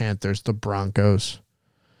Falcons, the Panthers, the Broncos.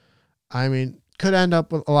 I mean, could end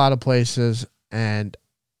up with a lot of places. And,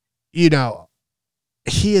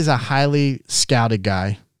 he is a highly scouted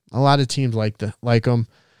guy. A lot of teams like him.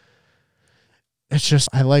 It's just,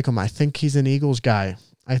 I like him. I think he's an Eagles guy.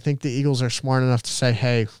 I think the Eagles are smart enough to say,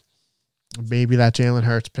 hey, maybe that Jalen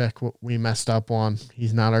Hurts pick we messed up on.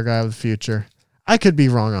 He's not our guy of the future. I could be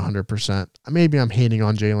wrong 100%. Maybe I'm hating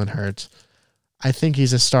on Jalen Hurts. I think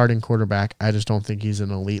he's a starting quarterback. I just don't think he's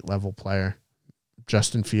an elite level player.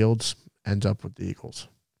 Justin Fields ends up with the Eagles.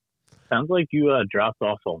 Sounds like you dropped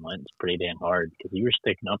off on Wentz pretty damn hard because you were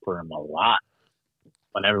sticking up for him a lot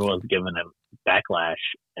when everyone was giving him backlash,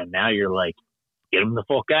 and now you're like, get him the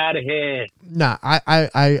fuck out of here. Nah,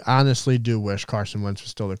 I honestly do wish Carson Wentz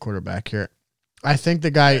was still the quarterback here. I think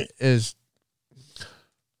the guy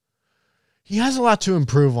he has a lot to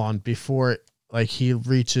improve on before he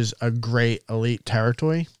reaches a great elite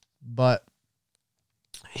territory, but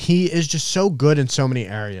he is just so good in so many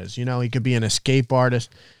areas. He could be an escape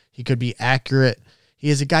artist. He could be accurate. He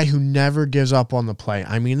is a guy who never gives up on the play.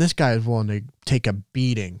 I mean, this guy is willing to take a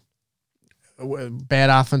beating. Bad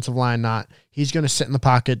offensive line, not. He's going to sit in the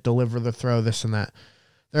pocket, deliver the throw, this and that.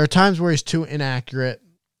 There are times where he's too inaccurate.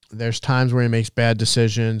 There's times where he makes bad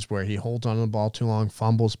decisions, where he holds on to the ball too long,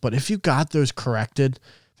 fumbles. But if you got those corrected,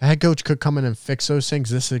 the head coach could come in and fix those things.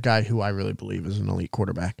 This is a guy who I really believe is an elite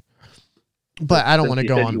quarterback. But I don't want to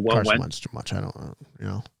go on Carson Wentz too much. I don't,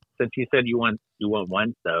 Since you said you want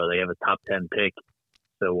Wentz, though, they have a top 10 pick.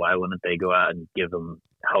 So why wouldn't they go out and give him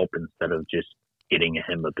help instead of just getting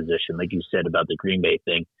him a position? Like you said about the Green Bay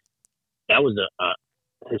thing, that was a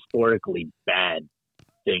historically bad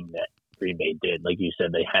thing that Green Bay did. Like you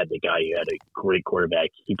said, they had the guy who had a great quarterback.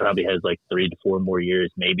 He probably has 3 to 4 more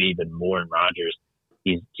years, maybe even more in Rodgers.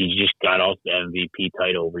 He's just got off the MVP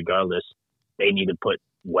title. Regardless, they need to put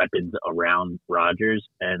weapons around Rodgers.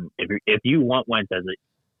 And if you want Wentz as an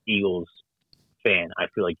Eagles fan, I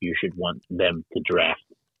feel like you should want them to draft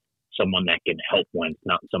someone that can help Wentz,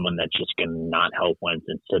 not someone that's just going to not help Wentz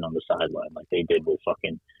and sit on the sideline like they did with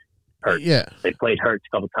fucking Hurts. Yeah. They played Hurts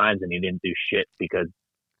a couple times and he didn't do shit because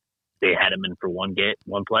they had him in for one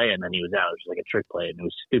play and then he was out. It was like a trick play and it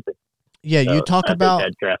was stupid. Yeah, so you talk about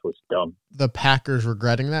that draft was dumb. The Packers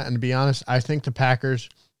regretting that, and to be honest, I think the Packers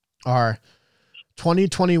are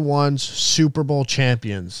 2021's Super Bowl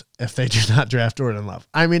champions if they do not draft Jordan Love.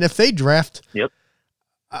 I mean, if they draft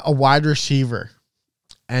a wide receiver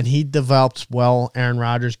and he develops well, Aaron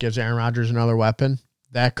Rodgers gives Aaron Rodgers another weapon,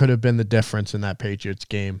 that could have been the difference in that Patriots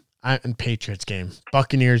game.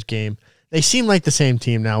 Buccaneers game. They seem like the same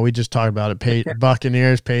team now. We just talked about it.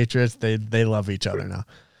 Buccaneers, Patriots, they love each other now.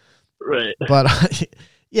 Right. But,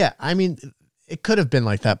 yeah, I mean, it could have been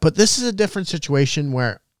like that. But this is a different situation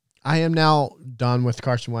where I am now done with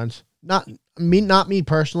Carson Wentz. Not me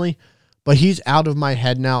personally, but he's out of my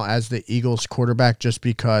head now as the Eagles quarterback just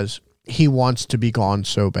because he wants to be gone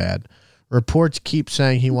so bad. Reports keep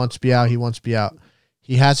saying he wants to be out.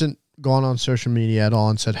 He hasn't gone on social media at all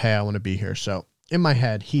and said, hey, I want to be here. So in my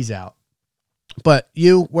head, he's out. But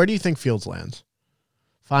where do you think Fields lands?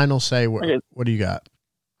 Final say, what do you got?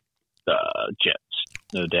 Jets,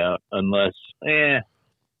 no doubt. Unless,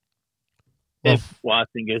 if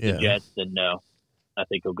Watson goes to Jets, then no. I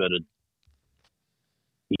think he'll go to.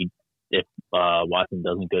 If Watson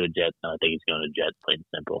doesn't go to Jets, then I think he's going to Jets. Plain and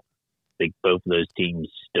simple. I think both of those teams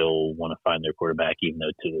still want to find their quarterback, even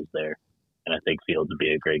though Tua's there. And I think Fields would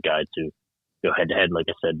be a great guy to go head to head, like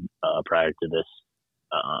I said prior to this,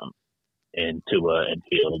 and Tua and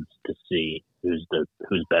Fields to see who's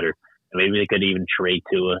better. And maybe they could even trade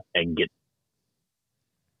Tua and get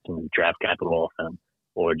some draft capital off him,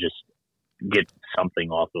 or just get something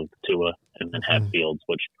off of Tua and then have Fields,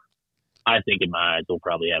 which I think in my eyes will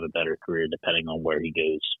probably have a better career depending on where he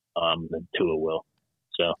goes than Tua will.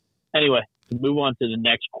 So anyway, to move on to the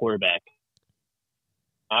next quarterback.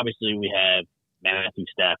 Obviously, we have Matthew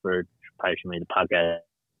Stafford. Probably should have made the podcast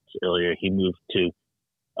earlier. He moved to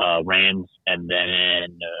Rams and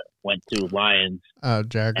then went to Lions.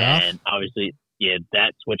 Jared Goff. And obviously, yeah,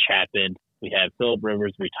 that's what's happened. We have Phillip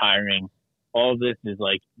Rivers retiring. All of this is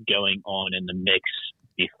like going on in the mix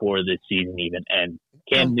before the season even ends.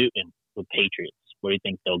 Cam Newton with Patriots. Where do you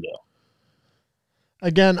think they'll go?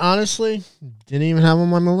 Again, honestly, didn't even have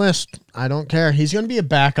him on the list. I don't care. He's going to be a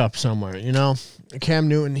backup somewhere, you know? Cam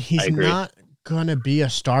Newton, he's not going to be a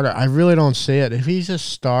starter. I really don't see it. If he's a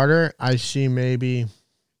starter, I see maybe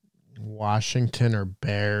Washington or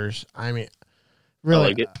Bears. I mean,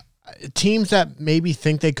 really, teams that maybe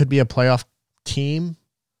think they could be a playoff team,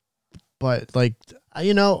 but, like,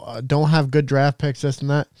 you know, don't have good draft picks, this and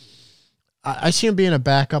that. I see him being a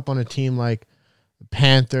backup on a team like the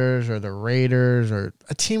Panthers or the Raiders or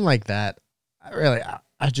a team like that.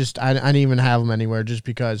 I didn't even have him anywhere just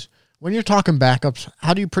because when you're talking backups,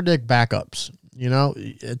 how do you predict backups? You know,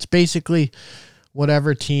 it's basically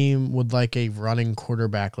whatever team would like a running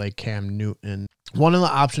quarterback like Cam Newton. One of the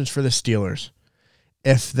options for the Steelers,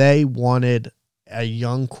 if they wanted a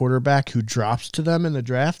young quarterback who drops to them in the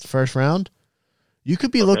draft, first round, you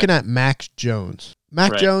could be looking at Mac Jones.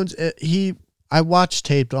 Mac Jones, I watched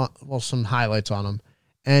some highlights on him,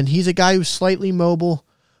 and he's a guy who's slightly mobile,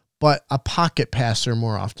 but a pocket passer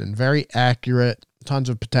more often. Very accurate, tons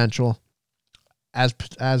of potential.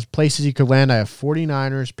 As places he could land, I have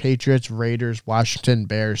 49ers, Patriots, Raiders, Washington,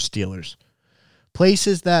 Bears, Steelers.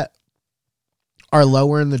 Places that are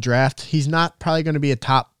lower in the draft, he's not probably going to be a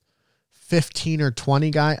top 15 or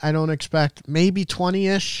 20 guy, I don't expect. Maybe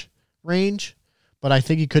 20-ish range. But I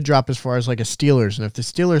think he could drop as far as like a Steelers. And if the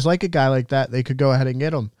Steelers like a guy like that, they could go ahead and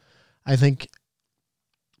get him. I think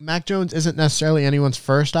Mac Jones isn't necessarily anyone's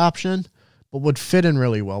first option, but would fit in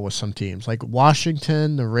really well with some teams. Like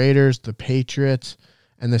Washington, the Raiders, the Patriots,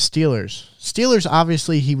 and the Steelers. Steelers,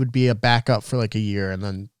 obviously, he would be a backup for like a year and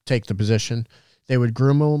then take the position. They would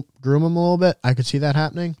groom him a little bit. I could see that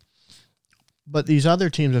happening. But these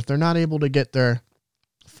other teams, if they're not able to get their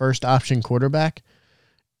first option quarterback,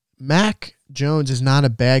 Mac Jones is not a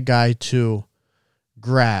bad guy to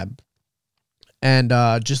grab and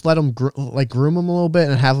just let him groom him a little bit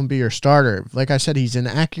and have him be your starter. Like I said, he's an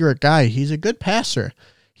accurate guy. He's a good passer.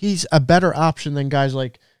 He's a better option than guys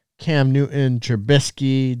like Cam Newton,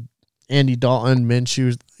 Trubisky, Andy Dalton,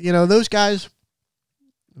 Minshew. You know, those guys,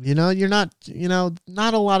 you know, you're not, you know,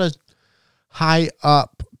 not a lot of high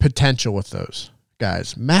up potential with those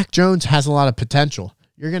guys. Mac Jones has a lot of potential.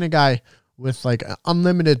 You're going to guy with like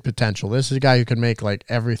unlimited potential. This is a guy who can make like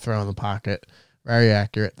every throw in the pocket, very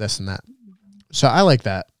accurate, this and that. So I like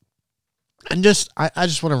that. And I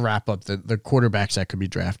just want to wrap up the quarterbacks that could be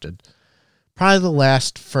drafted. Probably the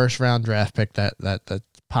last first round draft pick that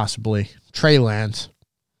possibly Trey Lance,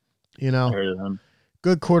 you know,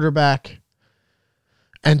 good quarterback.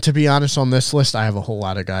 And to be honest, on this list, I have a whole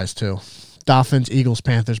lot of guys too. Dolphins, Eagles,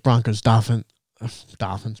 Panthers, Broncos,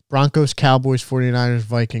 Broncos, Cowboys, 49ers,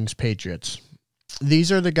 Vikings, Patriots.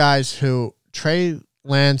 These are the guys who Trey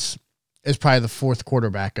Lance is probably the fourth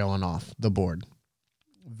quarterback going off the board.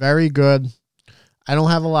 Very good. I don't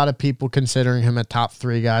have a lot of people considering him a top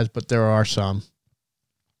 3 guys, but there are some.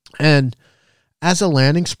 And as a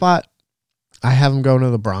landing spot, I have him going to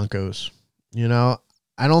the Broncos. You know,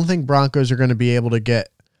 I don't think Broncos are going to be able to get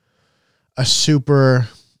a super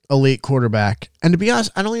elite quarterback. And to be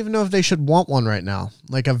honest, I don't even know if they should want one right now,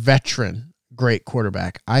 like a veteran great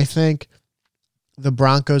quarterback. I think the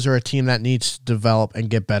Broncos are a team that needs to develop and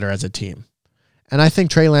get better as a team. And I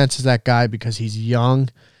think Trey Lance is that guy because he's young.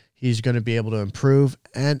 He's going to be able to improve.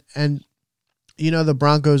 And you know, the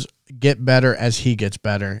Broncos get better as he gets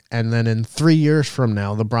better. And then in 3 years from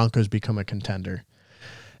now, the Broncos become a contender.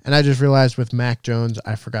 And I just realized with Mac Jones,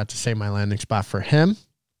 I forgot to say my landing spot for him.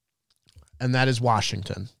 And that is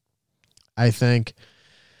Washington. I think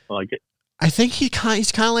he's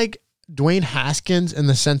kind of like Dwayne Haskins in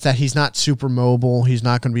the sense that he's not super mobile. He's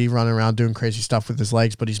not going to be running around doing crazy stuff with his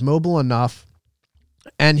legs, but he's mobile enough.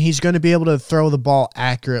 And he's going to be able to throw the ball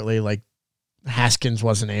accurately like Haskins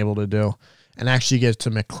wasn't able to do. And actually get to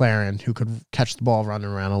McLaren, who could catch the ball running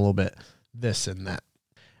around a little bit, this and that.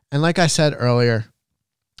 And like I said earlier,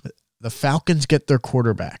 the Falcons get their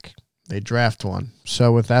quarterback. They draft one.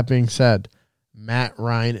 So with that being said, Matt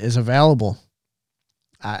Ryan is available.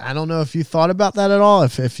 I don't know if you thought about that at all,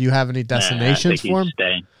 if you have any destinations for him.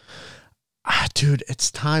 Staying. Dude,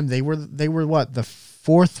 it's time. They were what, the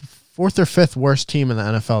fourth 4th or 5th worst team in the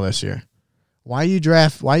NFL this year. Why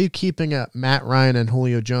are you keeping Matt Ryan and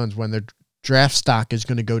Julio Jones when their draft stock is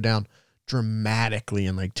going to go down dramatically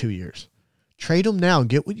in like 2 years? Trade them now.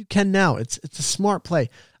 Get what you can now. It's a smart play.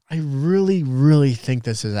 I really, really think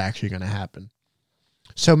this is actually going to happen.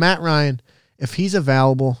 So Matt Ryan, if he's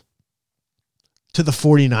available to the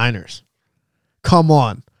 49ers, come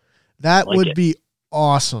on. That would be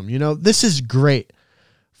awesome. You know, this is great.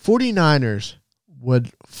 49ers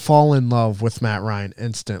would fall in love with Matt Ryan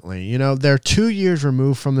instantly. You know, they're 2 years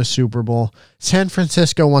removed from the Super Bowl. San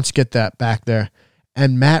Francisco wants to get that back there.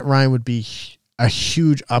 And Matt Ryan would be a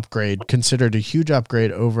huge upgrade, considered a huge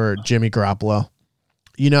upgrade over Jimmy Garoppolo.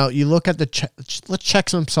 You know, you look at let's check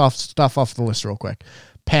some soft stuff off the list real quick.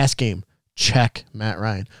 Pass game, check, Matt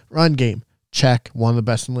Ryan. Run game, check, one of the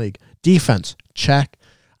best in the league. Defense, check.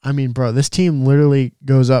 I mean, bro, this team literally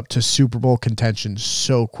goes up to Super Bowl contention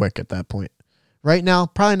so quick at that point. Right now,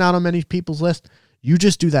 probably not on many people's list. You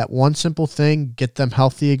just do that one simple thing, get them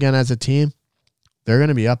healthy again as a team, they're going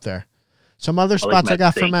to be up there. Some other spots I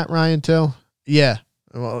got for Matt Ryan, too. Yeah.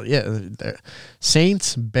 Well, yeah.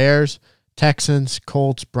 Saints, Bears, Texans,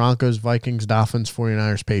 Colts, Broncos, Vikings, Dolphins,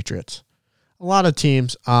 49ers, Patriots. A lot of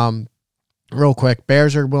teams. Real quick,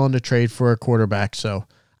 Bears are willing to trade for a quarterback, so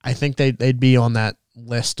I think they'd be on that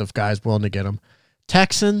list of guys willing to get them.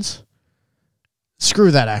 Texans, screw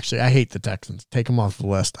that, actually. I hate the Texans. Take them off the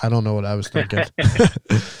list. I don't know what I was thinking.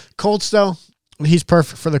 Colts, though, he's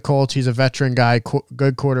perfect for the Colts. He's a veteran guy.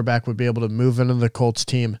 Good quarterback, would be able to move into the Colts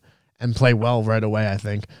team and play well right away, I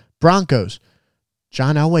think. Broncos,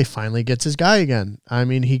 John Elway finally gets his guy again. I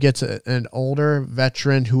mean, he gets an older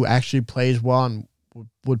veteran who actually plays well and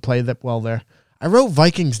would play that well there. I wrote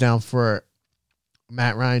Vikings down for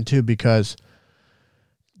Matt Ryan, too, because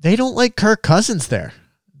they don't like Kirk Cousins there.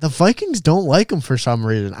 The Vikings don't like him for some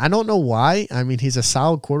reason. I don't know why. I mean, he's a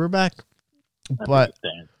solid quarterback, but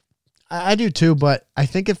I do too. But I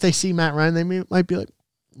think if they see Matt Ryan, they might be like,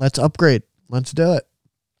 let's upgrade. Let's do it.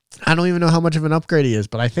 I don't even know how much of an upgrade he is,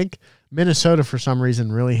 but I think Minnesota, for some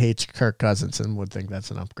reason, really hates Kirk Cousins and would think that's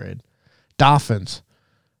an upgrade. Dolphins,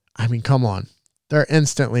 I mean, come on. They're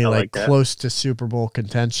instantly like close to Super Bowl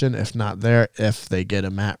contention, if not there, if they get a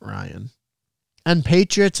Matt Ryan. And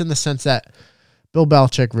Patriots, in the sense that Bill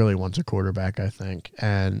Belichick really wants a quarterback, I think.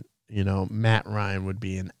 And, you know, Matt Ryan would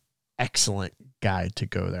be an excellent guy to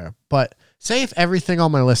go there. But say if everything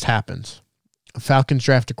on my list happens, Falcons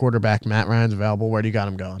draft a quarterback, Matt Ryan's available, where do you got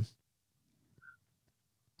him going?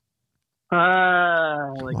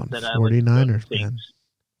 Like on, that, 49ers, man.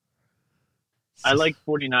 I like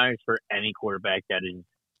 49ers for any quarterback that is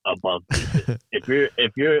above decent. if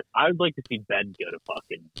you're, I would like to see Ben go to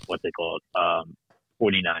fucking, what's it called,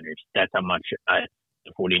 49ers. That's how much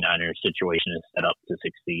the 49ers situation is set up to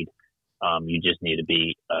succeed. You just need to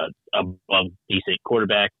be above decent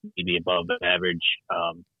quarterback, maybe above average.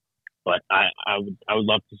 But I would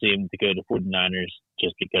love to see him to go to 49ers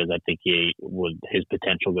just because I think his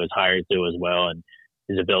potential goes higher too as well, and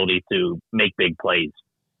his ability to make big plays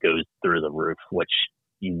goes through the roof, which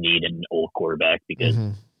you need in an old quarterback, because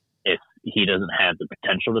if he doesn't have the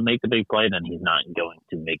potential to make the big play, then he's not going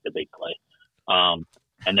to make the big play.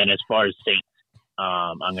 And then as far as Saints,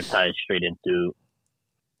 I'm going to tie it straight into,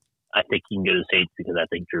 I think he can go to Saints because I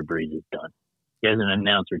think Drew Brees is done. He hasn't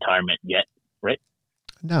announced retirement yet, right?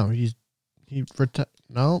 No, he retired.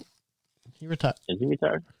 No, he retired. Is he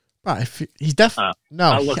retired? He's definitely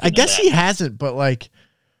no. I guess he hasn't, but like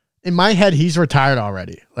in my head, he's retired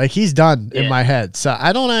already. Like he's done in my head. So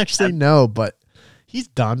I don't actually know, but he's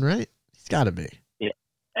done, right? He's got to be. Yeah.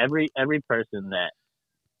 Every person that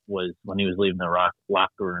was, when he was leaving the locker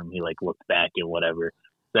room, he like looked back and whatever.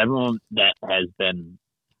 So everyone that has been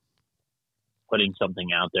putting something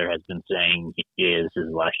out there has been saying this is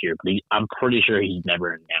his last year, but I'm pretty sure he's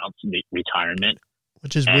never announced retirement,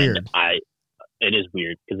 which is weird. It is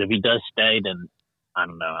weird because if he does stay, then I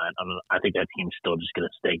don't know. I think that team's still just going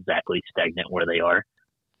to stay exactly stagnant where they are.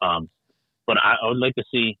 But I would like to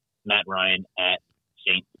see Matt Ryan at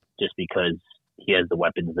Saints just because he has the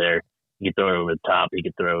weapons there. He can throw it over the top. He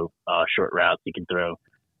can throw short routes. He can throw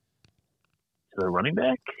to the running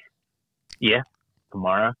back. Yeah,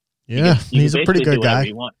 Kamara. Yeah, he's a pretty good guy.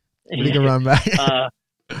 Pretty good run back.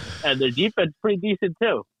 And their defense pretty decent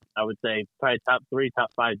too. I would say probably top 3,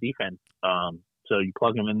 top 5 defense. So you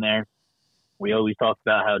plug him in there. We always talk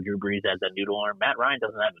about how Drew Brees has that noodle arm. Matt Ryan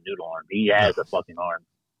doesn't have a noodle arm. He has a fucking arm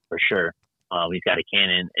for sure. He's got a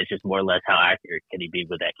cannon. It's just more or less how accurate can he be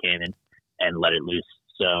with that cannon and let it loose.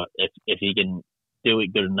 So if he can do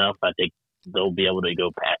it good enough, I think they'll be able to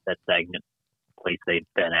go past that stagnant place they've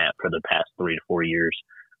been at for the past 3 to 4 years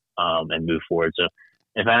and move forward. So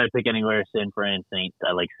If I had to pick anywhere, San Fran, Saints,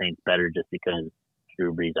 I like Saints better just because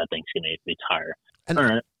Drew Brees, I think, is going to retire. And all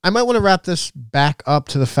right. I might want to wrap this back up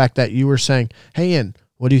to the fact that you were saying, hey, Ian,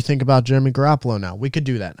 what do you think about Jimmy Garoppolo now? We could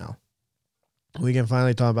do that now. We can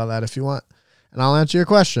finally talk about that if you want. And I'll answer your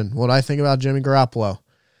question. What I think about Jimmy Garoppolo.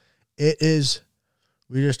 It is,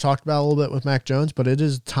 we just talked about a little bit with Mac Jones, but it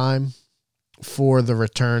is time for the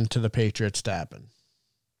return to the Patriots to happen.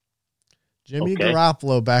 Jimmy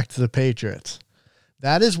Garoppolo back to the Patriots.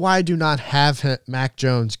 That is why I do not have Mac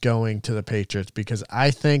Jones going to the Patriots, because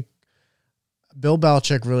I think Bill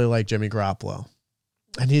Belichick really liked Jimmy Garoppolo.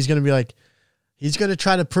 And he's going to be like, he's going to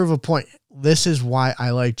try to prove a point. This is why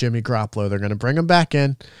I like Jimmy Garoppolo. They're going to bring him back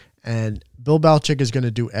in, and Bill Belichick is going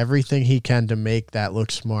to do everything he can to make that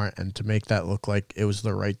look smart and to make that look like it was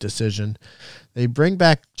the right decision. They bring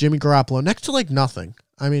back Jimmy Garoppolo next to like nothing.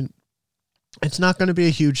 I mean, it's not going to be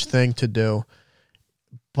a huge thing to do,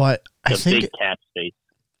 but I think big cap space.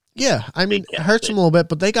 Yeah, I mean, it hurts them a little bit,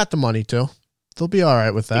 but they got the money too. They'll be all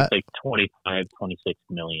right with that. It's like 25, 26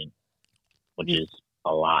 million, which is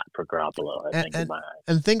a lot for Garoppolo, I think.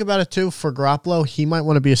 And think about it too, for Garoppolo, he might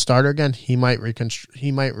want to be a starter again. He might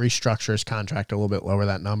restructure his contract a little bit, lower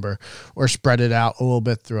that number, or spread it out a little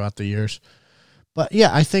bit throughout the years. But yeah,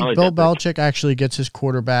 I think Bill Belichick actually gets his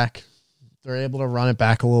quarterback. They're able to run it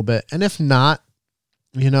back a little bit. And if not,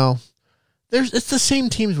 it's the same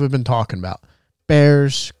teams we've been talking about.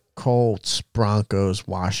 Bears, Colts, Broncos,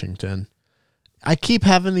 Washington. I keep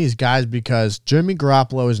having these guys because Jimmy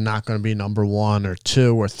Garoppolo is not going to be number 1 or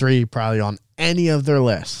 2 or 3 probably on any of their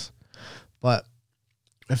lists. But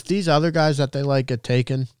if these other guys that they like get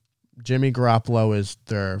taken, Jimmy Garoppolo is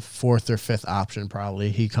their 4th or 5th option probably.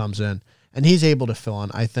 He comes in, and he's able to fill in.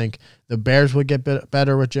 I think the Bears would get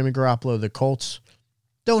better with Jimmy Garoppolo. The Colts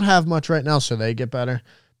don't have much right now, so they get better.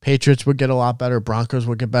 Patriots would get a lot better. Broncos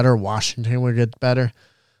would get better. Washington would get better.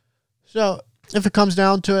 So if it comes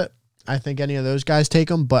down to it, I think any of those guys take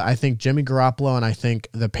him, but I think Jimmy Garoppolo and I think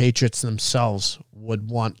the Patriots themselves would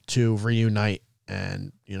want to reunite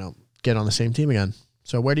and, get on the same team again.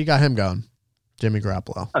 So where do you got him going, Jimmy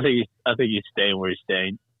Garoppolo? I think he's staying where he's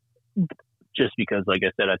staying just because, like I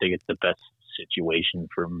said, I think it's the best situation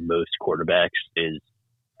for most quarterbacks is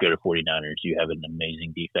go to 49ers. You have an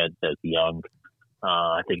amazing defense that's young.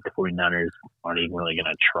 I think the 49ers aren't even really going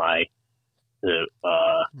to try to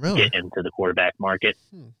get into the quarterback market.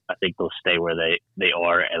 I think they'll stay where they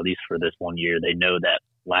are, at least for this 1 year. They know that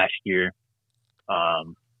last year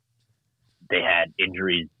they had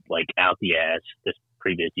injuries like out the ass this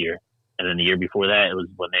previous year. And then the year before that, it was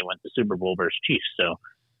when they went to Super Bowl versus Chiefs. So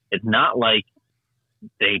it's not like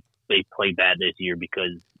they played bad this year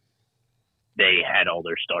because they had all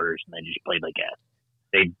their starters and they just played like ass.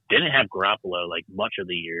 They didn't have Garoppolo like much of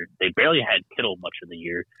the year. They barely had Kittle much of the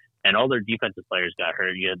year. And all their defensive players got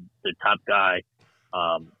hurt. You had the top guy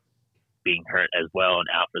being hurt as well and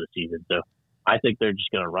out for the season. So I think they're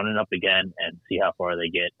just going to run it up again and see how far they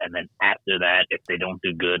get. And then after that, if they don't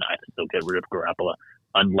do good, I think they'll get rid of Garoppolo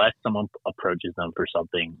unless someone approaches them for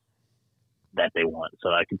something that they want. So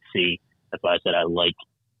I could see, that's why I said I like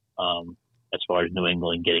as far as New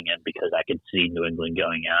England getting in, because I could see New England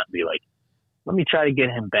going out and be like, let me try to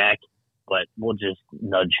get him back, but we'll just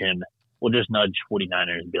nudge him. We'll just nudge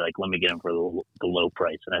 49ers and be like, let me get him for the low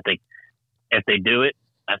price. And I think if they do it,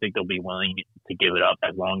 I think they'll be willing to give it up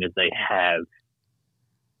as long as they have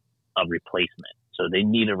a replacement. So they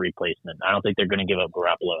need a replacement. I don't think they're going to give up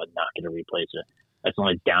Garoppolo and not get a replacement. That's the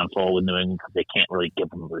only downfall with New England because they can't really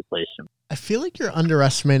give them a replacement. I feel like you're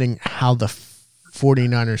underestimating how the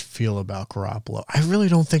 49ers feel about Garoppolo. I really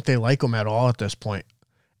don't think they like him at all at this point.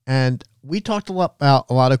 And we talked a lot about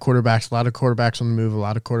a lot of quarterbacks on the move, a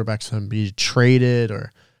lot of quarterbacks going to be traded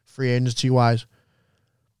or free agency-wise.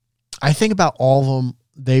 I think about all of them,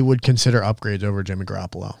 they would consider upgrades over Jimmy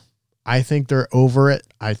Garoppolo. I think they're over it.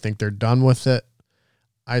 I think they're done with it.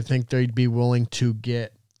 I think they'd be willing to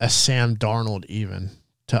get a Sam Darnold even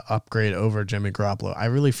to upgrade over Jimmy Garoppolo. I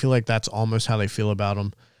really feel like that's almost how they feel about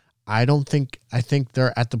him. I think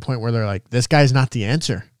they're at the point where they're like, this guy's not the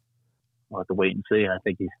answer. We'll have to wait and see. I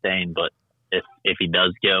think he's staying, but if he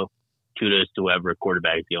does go, kudos to whoever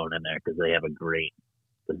quarterback's going in there because they have a great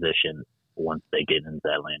position once they get into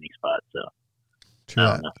that landing spot. So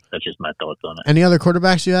I don't know. That's just my thoughts on it. Any other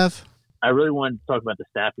quarterbacks you have? I really wanted to talk about the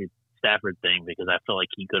Stafford thing because I feel like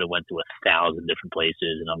he could have went to 1,000 different places,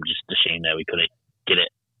 and I'm just ashamed that we couldn't get it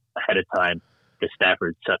ahead of time. Because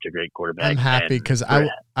Stafford's such a great quarterback. I'm happy because I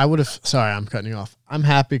would have. Sorry, I'm cutting you off. I'm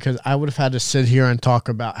happy because I would have had to sit here and talk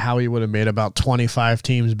about how he would have made about 25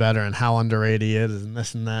 teams better and how underrated he is and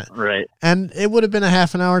this and that. Right. And it would have been a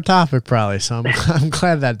half an hour topic probably. So I'm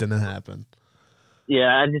glad that didn't happen.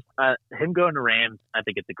 Yeah, I just him going to Rams. I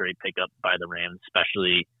think it's a great pickup by the Rams,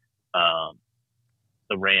 especially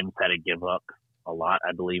the Rams had to give up a lot.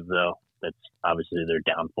 I believe though that's obviously their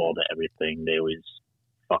downfall to everything. They always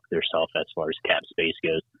fuck themselves as far as cap space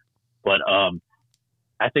goes. But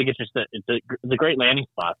I think it's just it's a great landing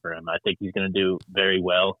spot for him. I think he's going to do very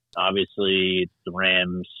well. Obviously, it's the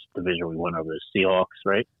Rams division. We went over the Seahawks,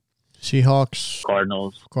 right? Seahawks,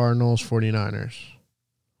 Cardinals, 49ers.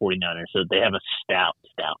 49ers. So they have a stout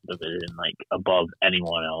division, like above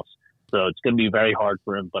anyone else. So it's going to be very hard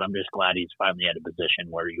for him, but I'm just glad he's finally at a position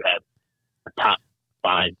where you have a top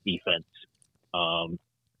 5 defense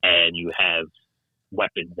and you have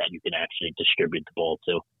weapons that you can actually distribute the ball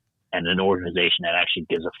to and an organization that actually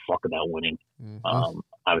gives a fuck about winning. Mm-hmm.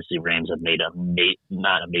 Obviously, Rams have made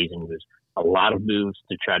not amazing moves, a lot of moves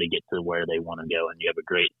to try to get to where they want to go, and you have a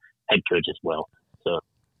great head coach as well. So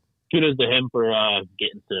kudos to him for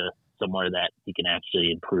getting to somewhere that he can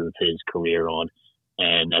actually improve his career on.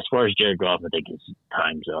 And as far as Jared Goff, I think his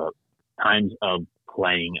times of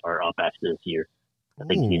playing are up after this year. I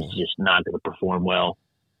think he's just not going to perform well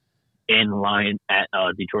in line at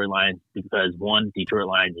Detroit Lions because one, Detroit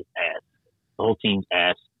Lions is ass. The whole team's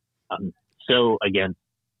ass. So against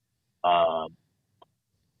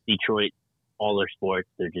Detroit, all their sports,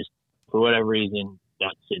 they're just for whatever reason,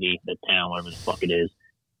 that city, that town, whatever the fuck it is,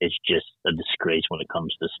 it's just a disgrace when it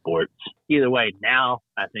comes to sports. Either way, now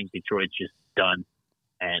I think Detroit's just done,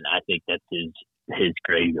 and I think that's his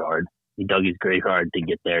graveyard. He dug his graveyard to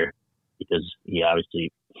get there because he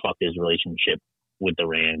obviously fucked his relationship with the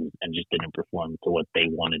Rams and just didn't perform to what they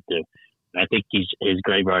wanted to. And I think his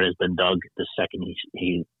graveyard has been dug the second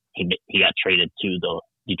he got traded to the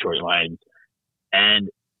Detroit Lions, and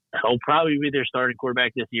he'll probably be their starting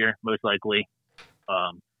quarterback this year, most likely.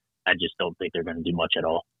 I just don't think they're going to do much at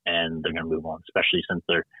all, and they're going to move on, especially since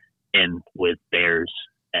they're in with Bears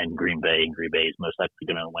and Green Bay, and Green Bay is most likely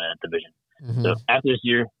going to win that division. Mm-hmm. So after this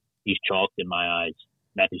year, he's chalked in my eyes.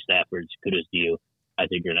 Matthew Stafford's kudos to you. I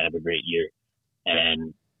think you're going to have a great year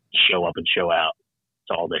and show up and show out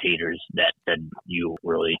to all the haters that said you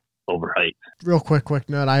really overhyped. Real quick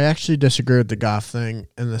note. I actually disagree with the Goff thing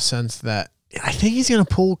in the sense that I think he's going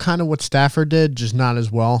to pull kind of what Stafford did, just not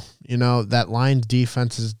as well. You know, that Lions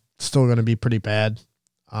defense is still going to be pretty bad.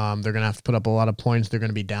 They're going to have to put up a lot of points. They're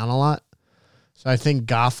going to be down a lot. So I think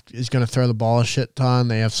Goff is going to throw the ball a shit ton.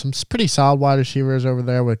 They have some pretty solid wide receivers over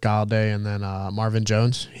there with Galladay and then Marvin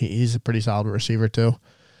Jones. He's a pretty solid receiver too.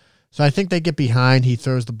 So I think they get behind. He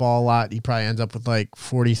throws the ball a lot. He probably ends up with like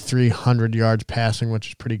 4,300 yards passing, which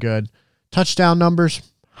is pretty good. Touchdown numbers,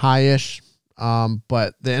 high-ish.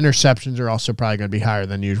 But the interceptions are also probably going to be higher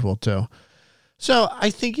than usual too. So I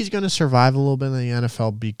think he's going to survive a little bit in the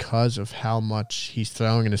NFL because of how much he's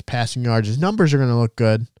throwing and his passing yards. His numbers are going to look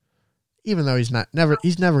good, even though he's never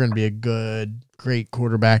going to be a great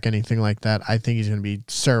quarterback, anything like that. I think he's going to be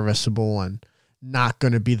serviceable and not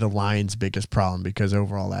going to be the Lions' biggest problem because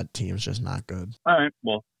overall that team's just not good. All right.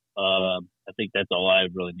 Well, I think that's all I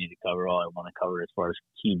really need to cover. All I want to cover as far as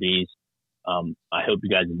QBs. I hope you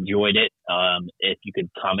guys enjoyed it. If you could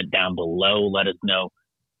comment down below, let us know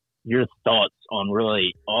your thoughts on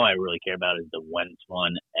really all I really care about is the Wentz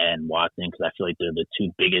one and Watson because I feel like they're the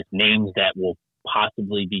two biggest names that will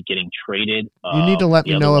possibly be getting traded. You need to let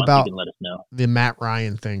me know about let us know. The Matt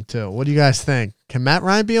Ryan thing too. What do you guys think? Can Matt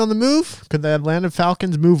Ryan be on the move? Could the Atlanta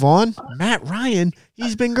Falcons move on? Matt Ryan,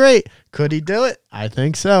 he's been great. Could he do it? I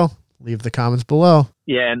think so. Leave the comments below.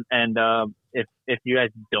 Yeah, and if you guys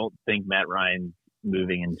don't think Matt Ryan's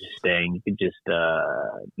moving and just staying, you could just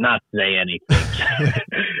not say anything.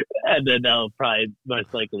 And then that'll probably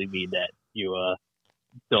most likely mean that you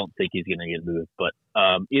don't think he's going to get moved. But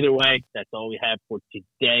either way, that's all we have for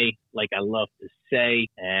today, like I love to say.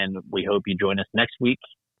 And we hope you join us next week.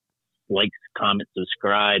 Like, comment,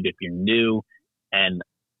 subscribe if you're new. And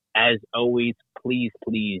as always, please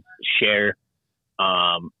share.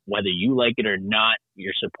 Whether you like it or not,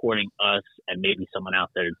 you're supporting us, and maybe someone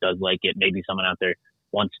out there does like it. Maybe someone out there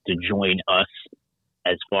wants to join us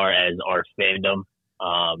as far as our fandom.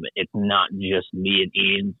 It's not just me and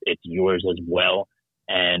Ian's, it's yours as well.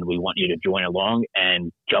 And we want you to join along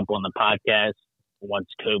and jump on the podcast. Once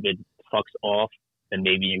COVID fucks off, then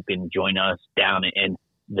maybe you can join us down in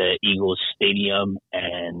the Eagles Stadium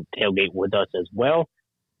and tailgate with us as well.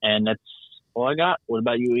 And that's all I got. What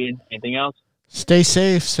about you, Ian? Anything else? Stay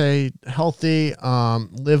safe, stay healthy,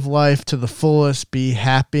 live life to the fullest, be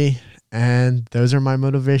happy. And those are my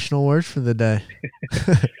motivational words for the day.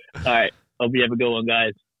 All right. Hope you have a good one,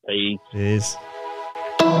 guys. Peace. Peace.